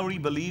 The Maori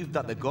believed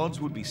that the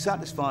gods would be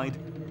satisfied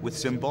with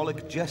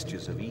symbolic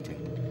gestures of eating.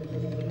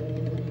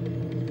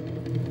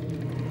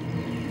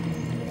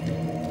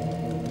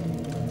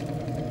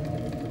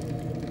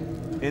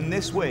 In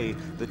this way,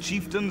 the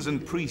chieftains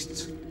and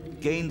priests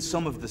gained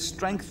some of the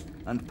strength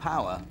and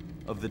power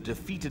of the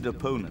defeated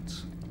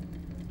opponents,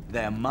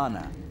 their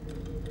mana.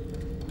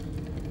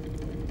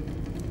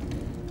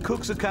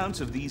 Cook's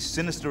accounts of these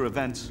sinister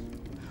events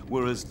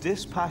were as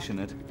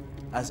dispassionate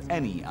as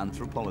any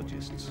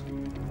anthropologist's.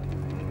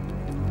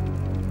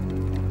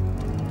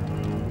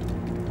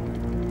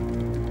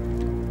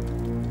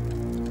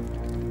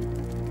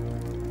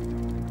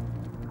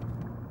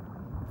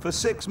 For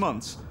 6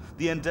 months,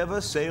 the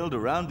Endeavour sailed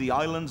around the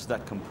islands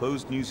that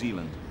composed New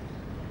Zealand.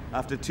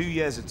 After 2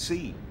 years at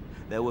sea,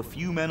 there were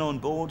few men on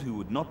board who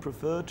would not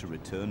prefer to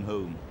return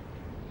home.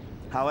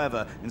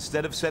 However,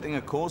 instead of setting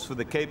a course for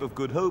the Cape of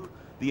Good Hope,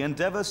 the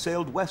Endeavour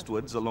sailed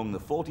westwards along the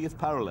 40th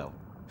parallel.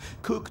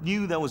 Cook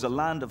knew there was a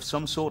land of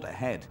some sort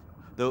ahead,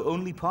 though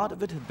only part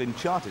of it had been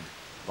charted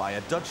by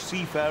a Dutch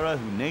seafarer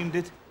who named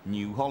it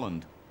New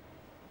Holland.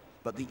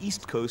 But the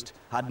east coast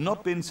had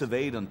not been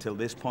surveyed until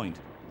this point.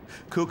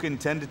 Cook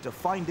intended to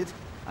find it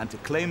and to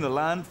claim the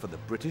land for the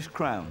British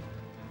Crown.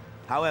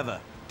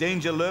 However,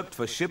 danger lurked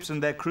for ships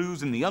and their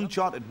crews in the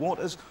uncharted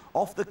waters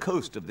off the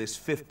coast of this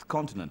fifth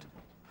continent,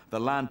 the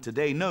land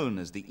today known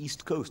as the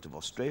east coast of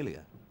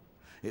Australia.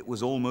 It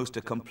was almost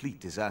a complete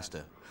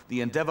disaster.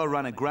 The Endeavour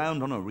ran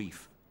aground on a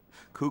reef.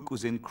 Cook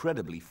was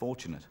incredibly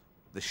fortunate.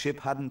 The ship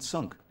hadn't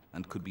sunk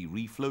and could be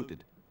refloated.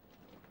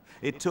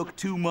 It took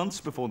 2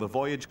 months before the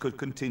voyage could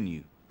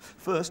continue.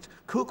 First,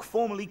 Cook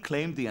formally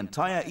claimed the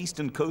entire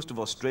eastern coast of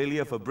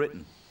Australia for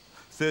Britain.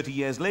 30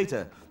 years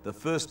later, the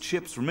first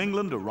ships from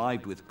England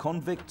arrived with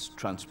convicts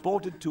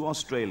transported to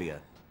Australia,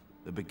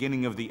 the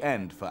beginning of the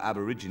end for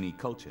Aborigine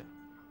culture.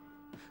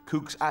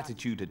 Cook's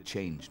attitude had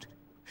changed.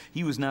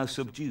 He was now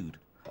subdued,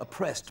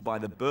 oppressed by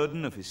the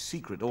burden of his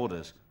secret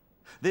orders.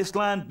 This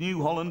land,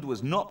 New Holland,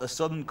 was not the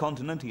southern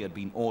continent he had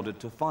been ordered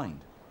to find.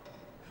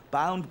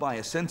 Bound by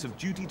a sense of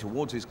duty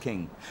towards his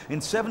king, in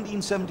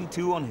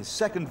 1772, on his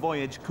second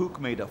voyage,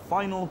 Cook made a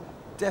final,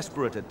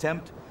 desperate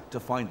attempt to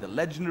find the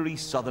legendary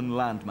southern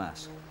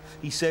landmass.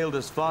 He sailed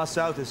as far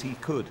south as he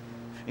could,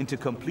 into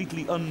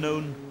completely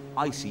unknown,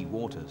 icy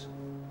waters.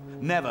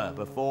 Never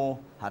before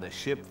had a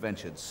ship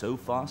ventured so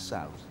far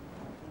south.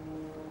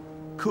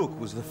 Cook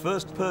was the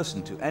first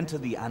person to enter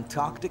the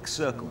Antarctic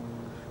Circle,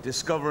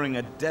 discovering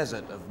a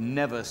desert of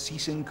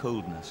never-ceasing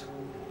coldness.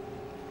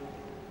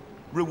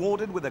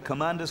 Rewarded with a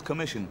commander's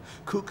commission,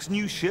 Cook's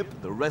new ship,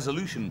 the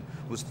Resolution,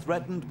 was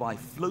threatened by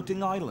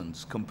floating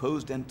islands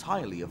composed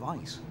entirely of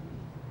ice.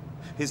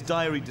 His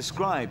diary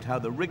described how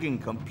the rigging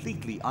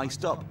completely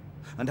iced up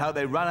and how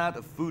they ran out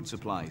of food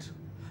supplies.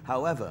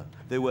 However,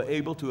 they were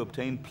able to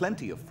obtain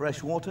plenty of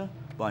fresh water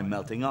by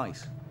melting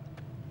ice.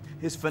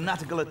 His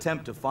fanatical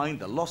attempt to find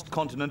the lost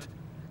continent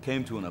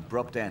came to an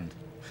abrupt end.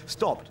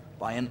 Stopped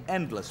by an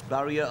endless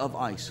barrier of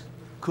ice,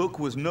 Cook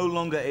was no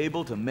longer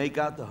able to make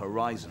out the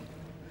horizon.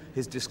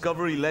 His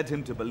discovery led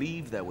him to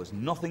believe there was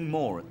nothing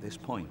more at this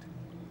point.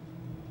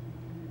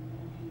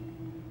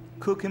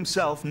 Cook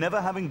himself,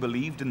 never having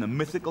believed in the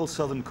mythical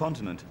southern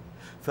continent,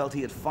 felt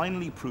he had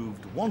finally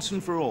proved once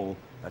and for all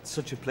that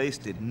such a place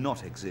did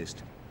not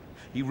exist.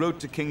 He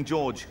wrote to King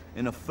George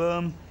in a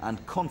firm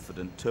and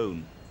confident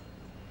tone.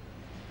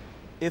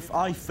 "If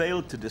I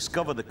failed to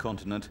discover the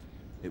continent,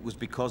 it was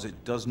because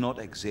it does not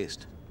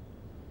exist."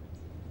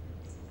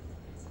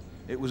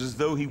 It was as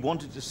though he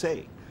wanted to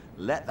say,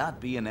 let that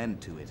be an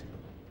end to it.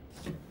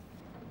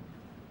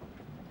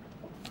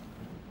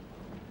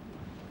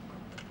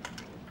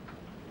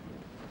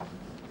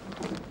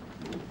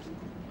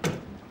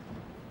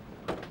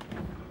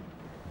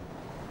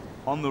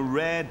 On the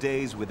rare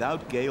days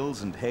without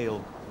gales and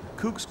hail,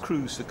 Cook's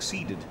crew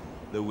succeeded,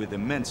 though with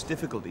immense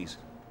difficulties,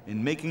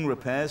 in making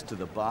repairs to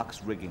the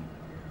bark's rigging.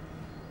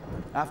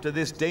 After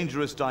this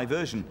dangerous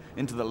diversion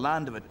into the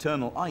land of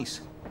eternal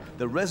ice,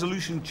 the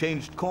Resolution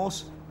changed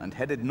course and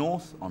headed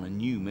north on a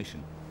new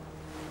mission.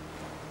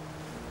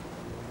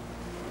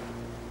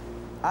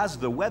 As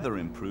the weather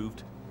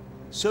improved,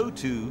 so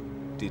too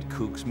did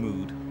Cook's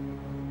mood.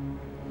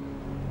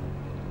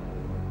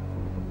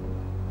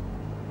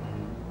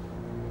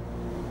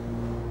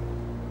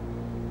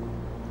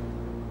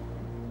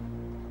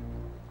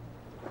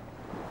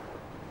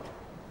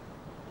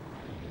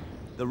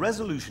 The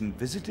Resolution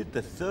visited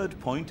the third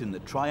point in the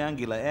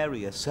triangular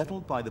area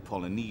settled by the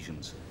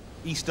Polynesians.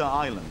 Easter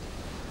Island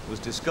was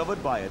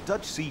discovered by a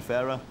Dutch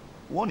seafarer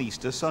one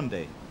Easter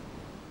Sunday.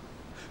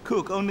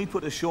 Cook only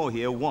put ashore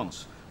here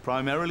once,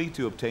 primarily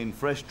to obtain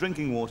fresh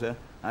drinking water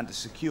and to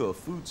secure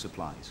food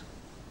supplies.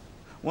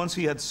 Once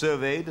he had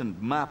surveyed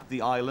and mapped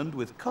the island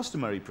with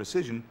customary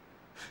precision,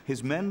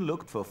 his men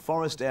looked for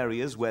forest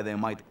areas where they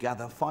might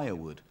gather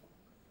firewood.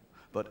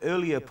 But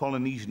earlier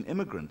Polynesian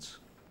immigrants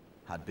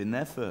had been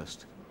there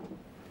first.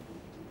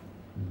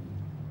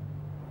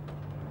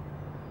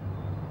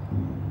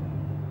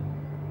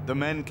 The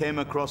men came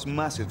across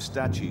massive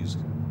statues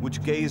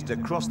which gazed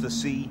across the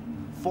sea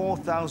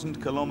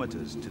 4,000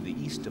 kilometers to the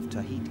east of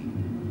Tahiti.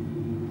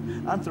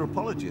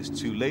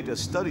 Anthropologists who later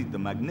studied the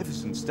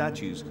magnificent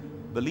statues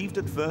believed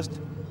at first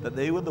that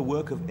they were the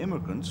work of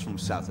immigrants from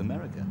South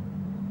America.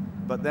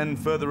 But then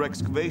further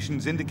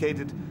excavations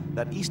indicated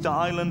that Easter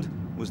Island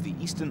was the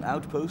eastern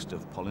outpost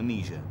of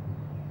Polynesia.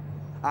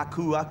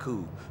 Aku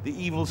Aku,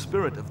 the evil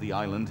spirit of the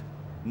island,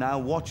 now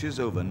watches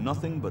over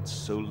nothing but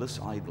soulless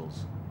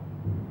idols.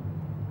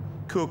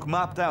 Cook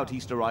mapped out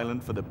Easter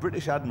Island for the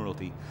British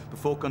Admiralty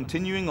before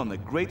continuing on the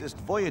greatest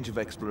voyage of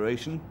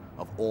exploration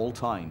of all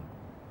time.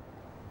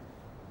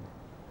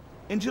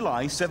 In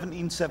July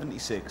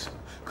 1776,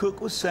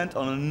 Cook was sent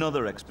on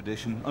another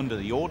expedition under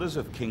the orders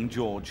of King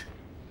George.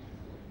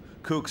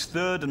 Cook's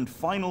third and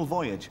final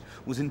voyage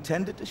was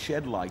intended to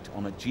shed light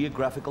on a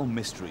geographical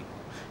mystery.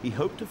 He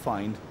hoped to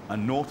find a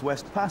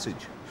northwest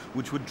passage,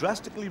 which would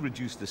drastically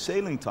reduce the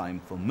sailing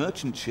time for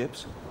merchant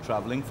ships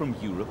traveling from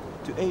Europe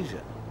to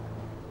Asia.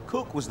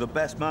 Cook was the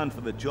best man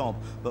for the job,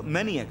 but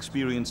many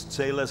experienced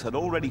sailors had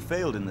already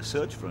failed in the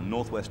search for a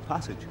northwest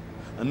passage.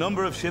 A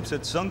number of ships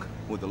had sunk,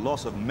 with the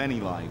loss of many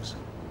lives.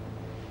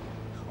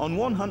 On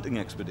one hunting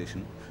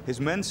expedition, his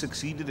men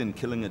succeeded in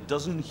killing a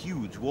dozen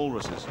huge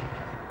walruses.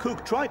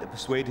 Cook tried to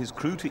persuade his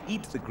crew to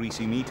eat the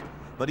greasy meat,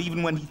 but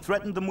even when he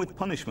threatened them with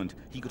punishment,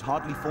 he could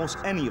hardly force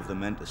any of the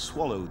men to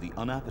swallow the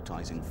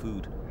unappetizing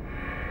food.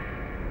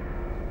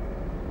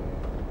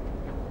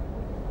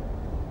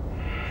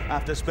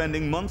 After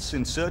spending months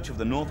in search of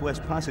the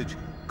Northwest Passage,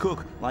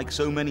 Cook, like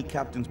so many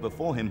captains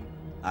before him,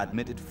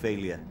 admitted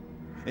failure.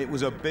 It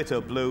was a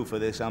bitter blow for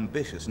this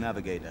ambitious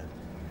navigator.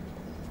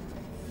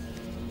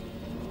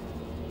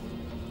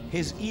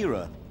 His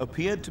era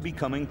appeared to be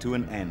coming to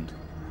an end.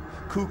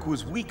 Cook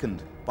was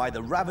weakened by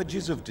the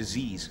ravages of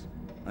disease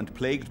and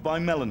plagued by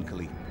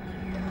melancholy.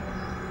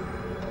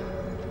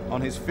 On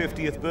his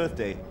 50th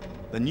birthday,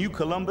 the new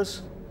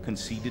Columbus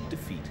conceded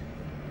defeat.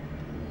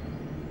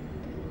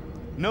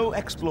 No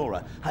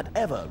explorer had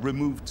ever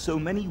removed so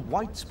many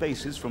white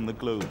spaces from the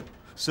globe,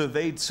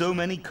 surveyed so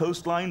many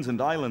coastlines and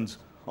islands,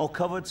 or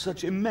covered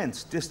such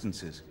immense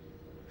distances.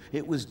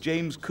 It was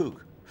James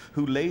Cook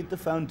who laid the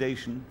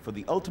foundation for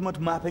the ultimate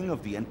mapping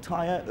of the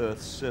entire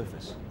Earth's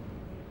surface.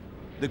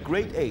 The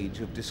great age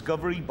of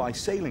discovery by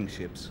sailing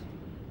ships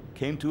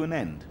came to an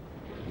end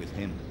with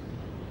him.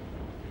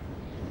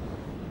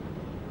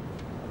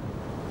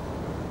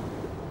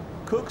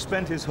 Cook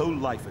spent his whole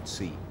life at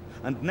sea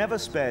and never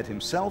spared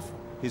himself,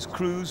 his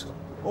crews,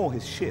 or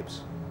his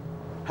ships.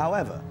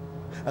 However,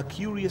 a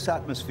curious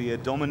atmosphere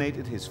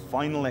dominated his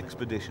final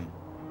expedition.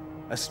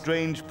 A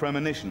strange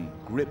premonition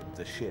gripped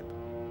the ship.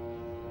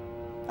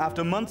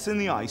 After months in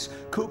the ice,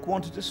 Cook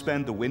wanted to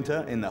spend the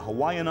winter in the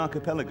Hawaiian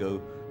archipelago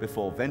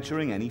before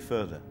venturing any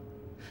further.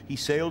 He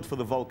sailed for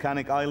the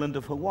volcanic island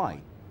of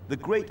Hawaii, the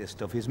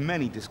greatest of his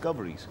many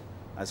discoveries,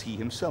 as he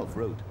himself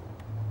wrote.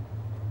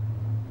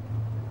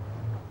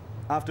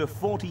 After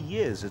 40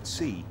 years at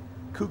sea,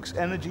 Cook's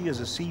energy as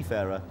a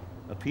seafarer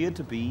appeared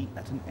to be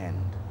at an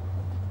end.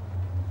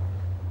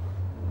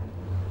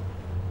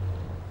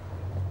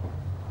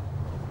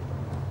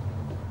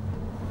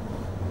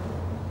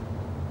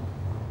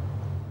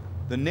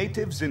 The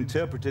natives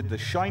interpreted the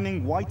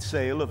shining white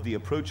sail of the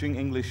approaching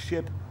English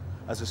ship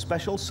as a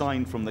special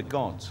sign from the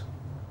gods,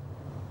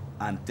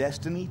 and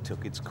destiny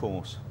took its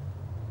course.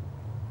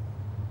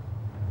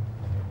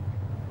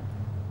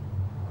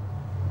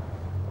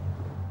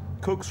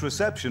 Cook's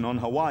reception on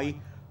Hawaii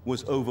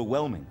was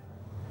overwhelming.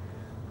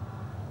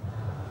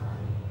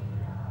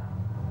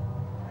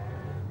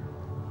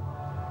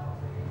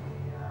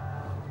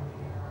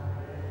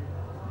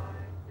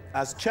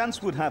 As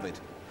chance would have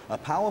it, a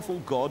powerful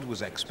god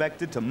was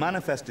expected to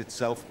manifest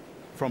itself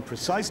from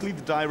precisely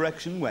the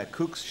direction where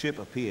Cook's ship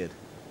appeared.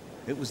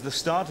 It was the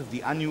start of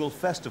the annual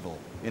festival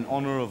in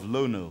honor of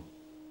Lono.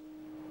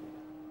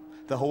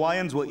 The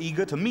Hawaiians were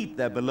eager to meet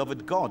their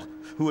beloved god,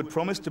 who had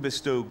promised to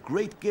bestow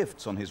great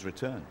gifts on his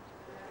return.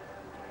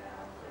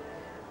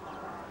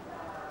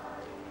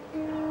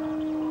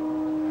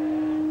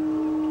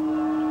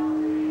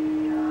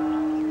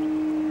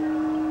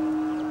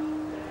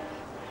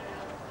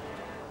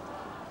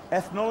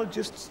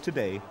 Ethnologists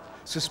today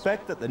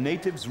suspect that the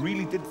natives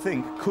really did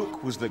think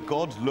Cook was the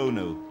god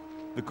Lono,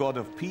 the god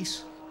of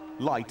peace,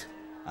 light,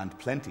 and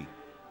plenty.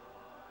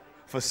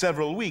 For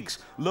several weeks,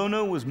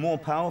 Lono was more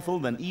powerful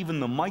than even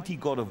the mighty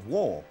god of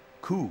war,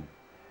 Ku.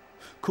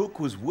 Cook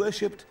was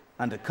worshipped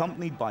and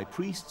accompanied by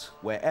priests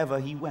wherever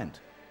he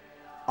went.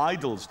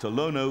 Idols to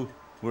Lono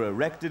were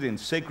erected in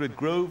sacred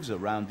groves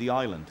around the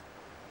island.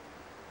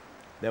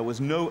 There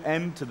was no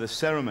end to the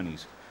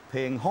ceremonies,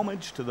 paying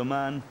homage to the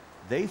man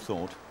they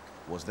thought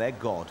was their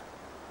god.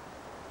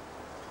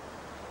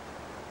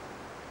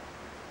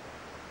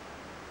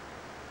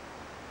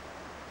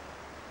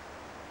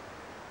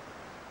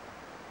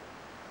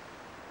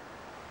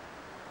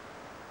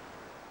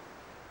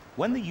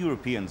 When the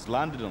Europeans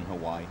landed on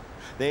Hawaii,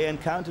 they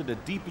encountered a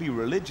deeply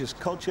religious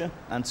culture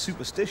and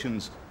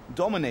superstitions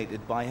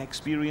dominated by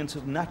experience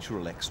of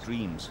natural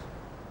extremes.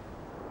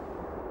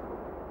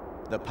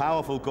 The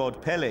powerful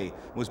god Pele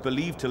was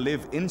believed to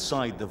live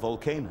inside the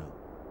volcano.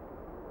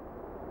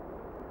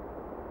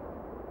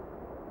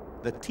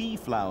 The tea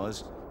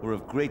flowers were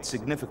of great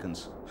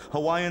significance.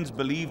 Hawaiians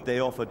believed they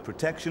offered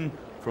protection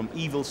from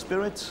evil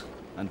spirits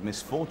and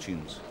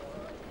misfortunes.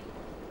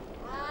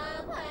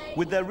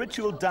 With their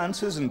ritual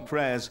dances and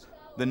prayers,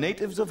 the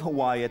natives of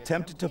Hawaii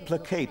attempted to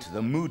placate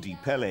the moody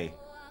Pele,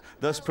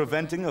 thus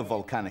preventing a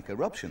volcanic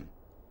eruption.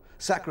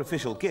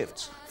 Sacrificial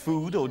gifts,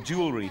 food or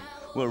jewelry,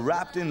 were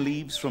wrapped in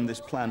leaves from this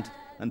plant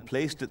and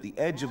placed at the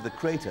edge of the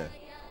crater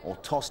or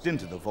tossed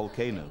into the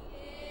volcano.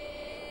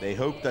 They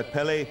hoped that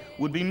Pele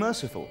would be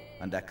merciful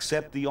and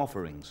accept the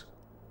offerings.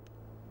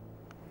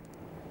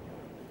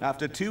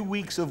 After 2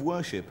 weeks of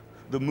worship,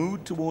 the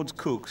mood towards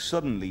Cook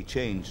suddenly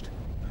changed.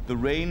 The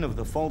reign of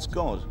the false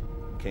god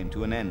came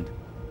to an end.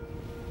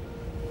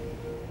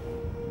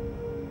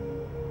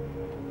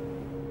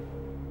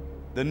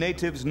 The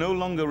natives no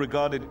longer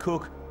regarded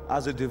Cook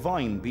as a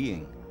divine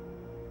being.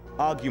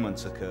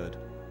 Arguments occurred.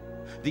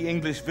 The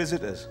English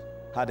visitors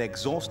had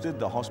exhausted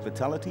the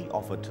hospitality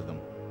offered to them.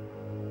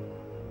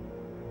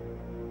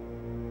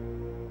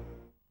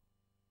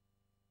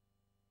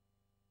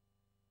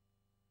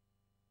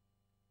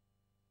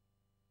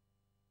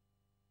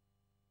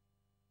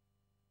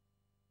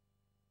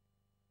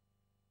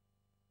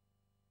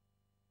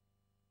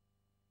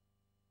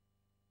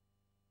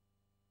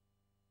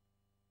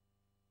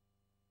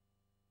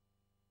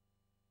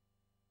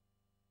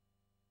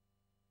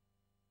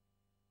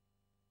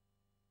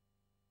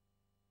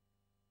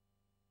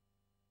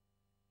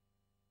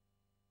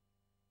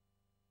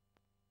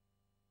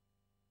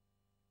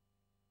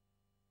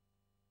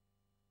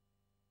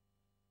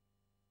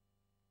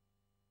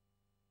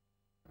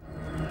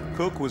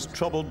 Cook was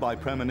troubled by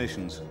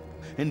premonitions.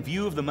 In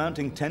view of the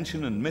mounting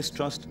tension and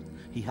mistrust,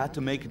 he had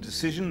to make a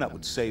decision that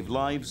would save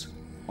lives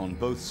on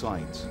both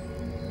sides.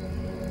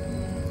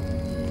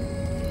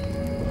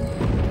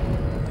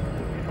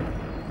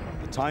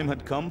 The time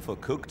had come for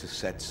Cook to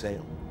set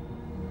sail.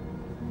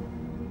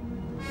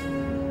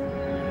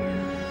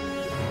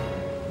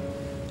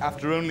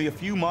 After only a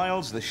few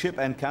miles, the ship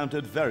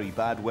encountered very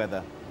bad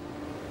weather.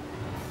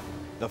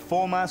 The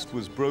foremast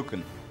was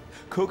broken.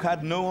 Cook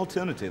had no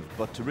alternative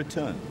but to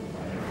return.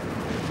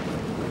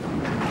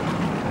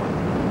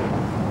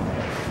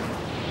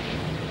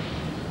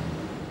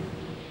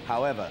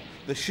 However,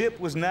 the ship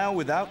was now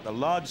without the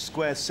large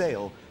square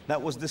sail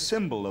that was the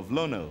symbol of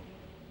Lono.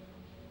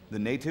 The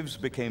natives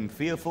became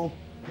fearful.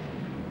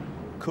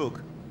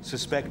 Cook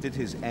suspected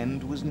his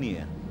end was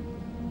near.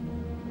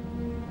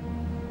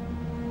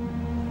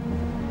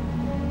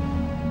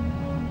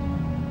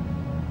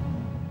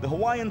 The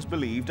Hawaiians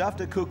believed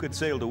after Cook had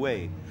sailed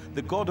away,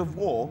 the god of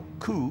war,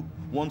 Ku,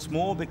 once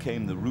more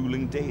became the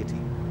ruling deity.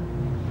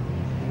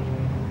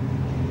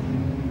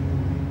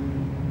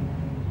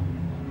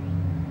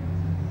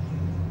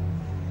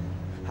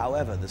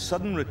 However, the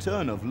sudden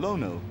return of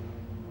Lono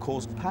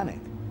caused panic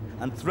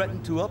and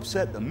threatened to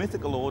upset the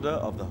mythical order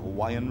of the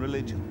Hawaiian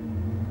religion.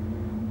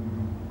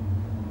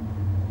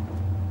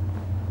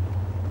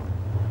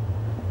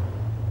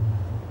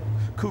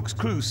 Cook's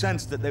crew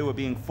sensed that they were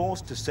being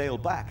forced to sail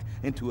back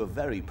into a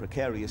very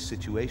precarious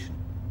situation.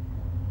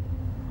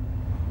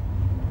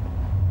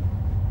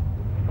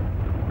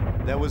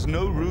 There was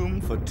no room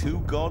for two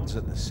gods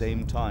at the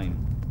same time.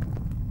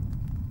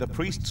 The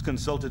priests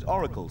consulted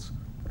oracles,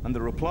 and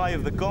the reply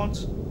of the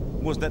gods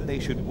was that they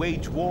should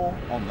wage war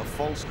on the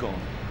false god.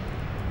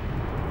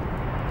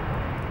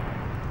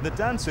 The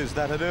dances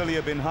that had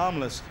earlier been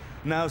harmless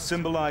now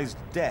symbolized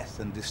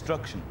death and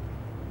destruction.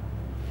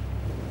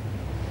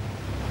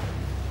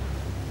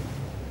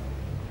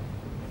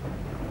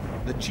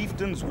 The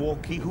chieftains wore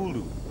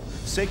kihulu,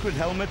 sacred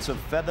helmets of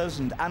feathers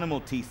and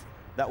animal teeth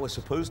that were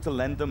supposed to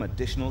lend them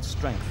additional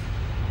strength.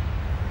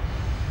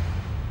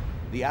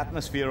 The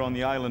atmosphere on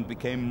the island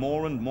became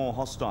more and more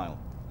hostile.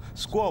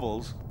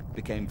 Squabbles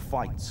became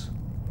fights.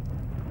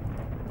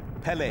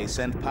 Pele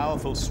sent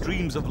powerful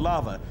streams of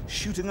lava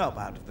shooting up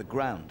out of the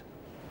ground.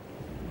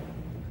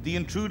 The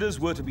intruders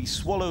were to be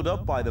swallowed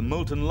up by the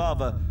molten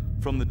lava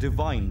from the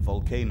divine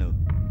volcano.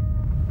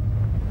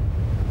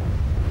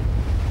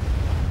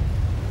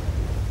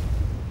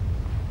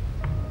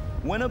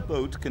 When a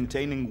boat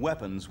containing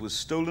weapons was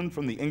stolen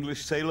from the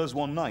English sailors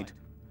one night,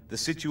 the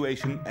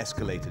situation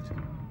escalated.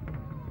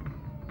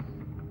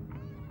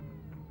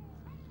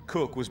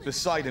 Cook was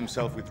beside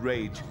himself with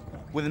rage.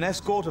 With an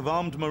escort of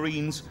armed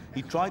Marines,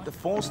 he tried to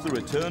force the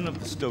return of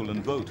the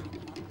stolen boat.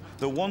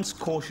 The once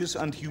cautious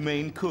and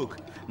humane Cook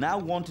now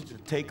wanted to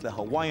take the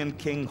Hawaiian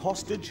king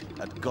hostage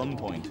at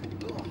gunpoint.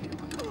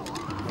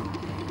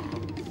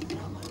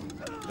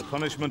 The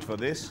punishment for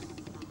this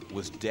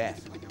was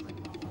death.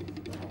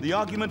 The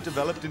argument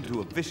developed into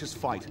a vicious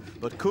fight,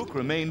 but Cook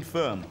remained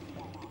firm.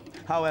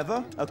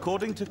 However,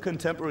 according to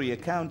contemporary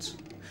accounts,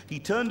 he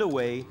turned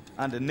away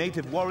and a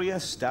native warrior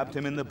stabbed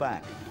him in the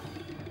back.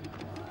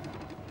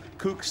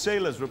 Cook's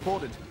sailors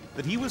reported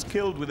that he was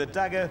killed with a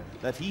dagger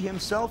that he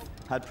himself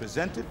had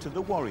presented to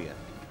the warrior.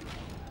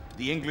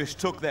 The English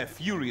took their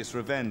furious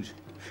revenge.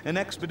 An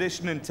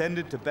expedition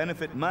intended to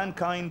benefit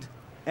mankind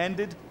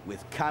ended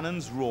with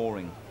cannons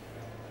roaring.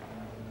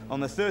 On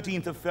the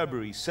 13th of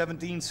February,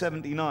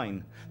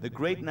 1779, the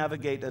great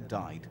navigator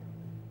died.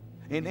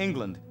 In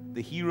England,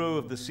 the hero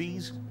of the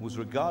seas was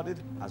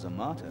regarded as a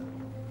martyr.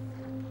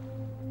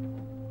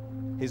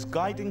 His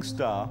guiding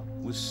star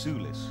was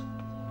Sulis,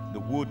 the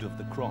wood of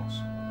the cross.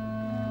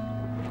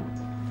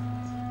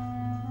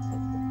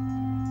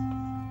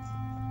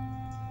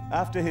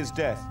 After his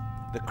death,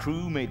 the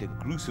crew made a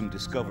gruesome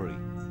discovery.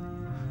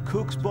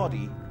 Cook's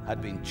body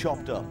had been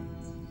chopped up.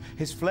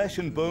 His flesh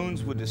and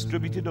bones were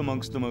distributed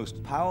amongst the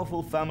most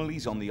powerful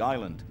families on the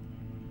island.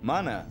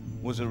 Mana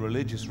was a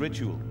religious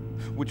ritual,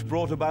 which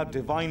brought about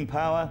divine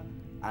power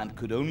and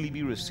could only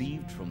be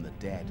received from the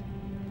dead.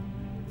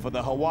 For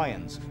the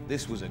Hawaiians,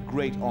 this was a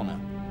great honor.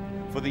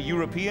 For the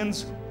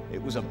Europeans,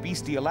 it was a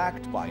bestial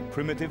act by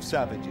primitive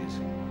savages.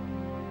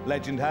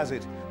 Legend has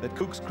it that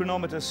Cook's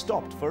chronometer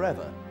stopped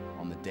forever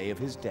on the day of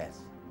his death.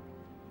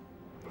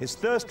 His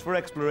thirst for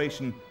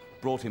exploration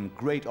brought him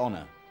great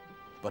honor,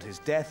 but his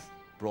death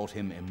brought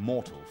him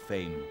immortal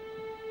fame.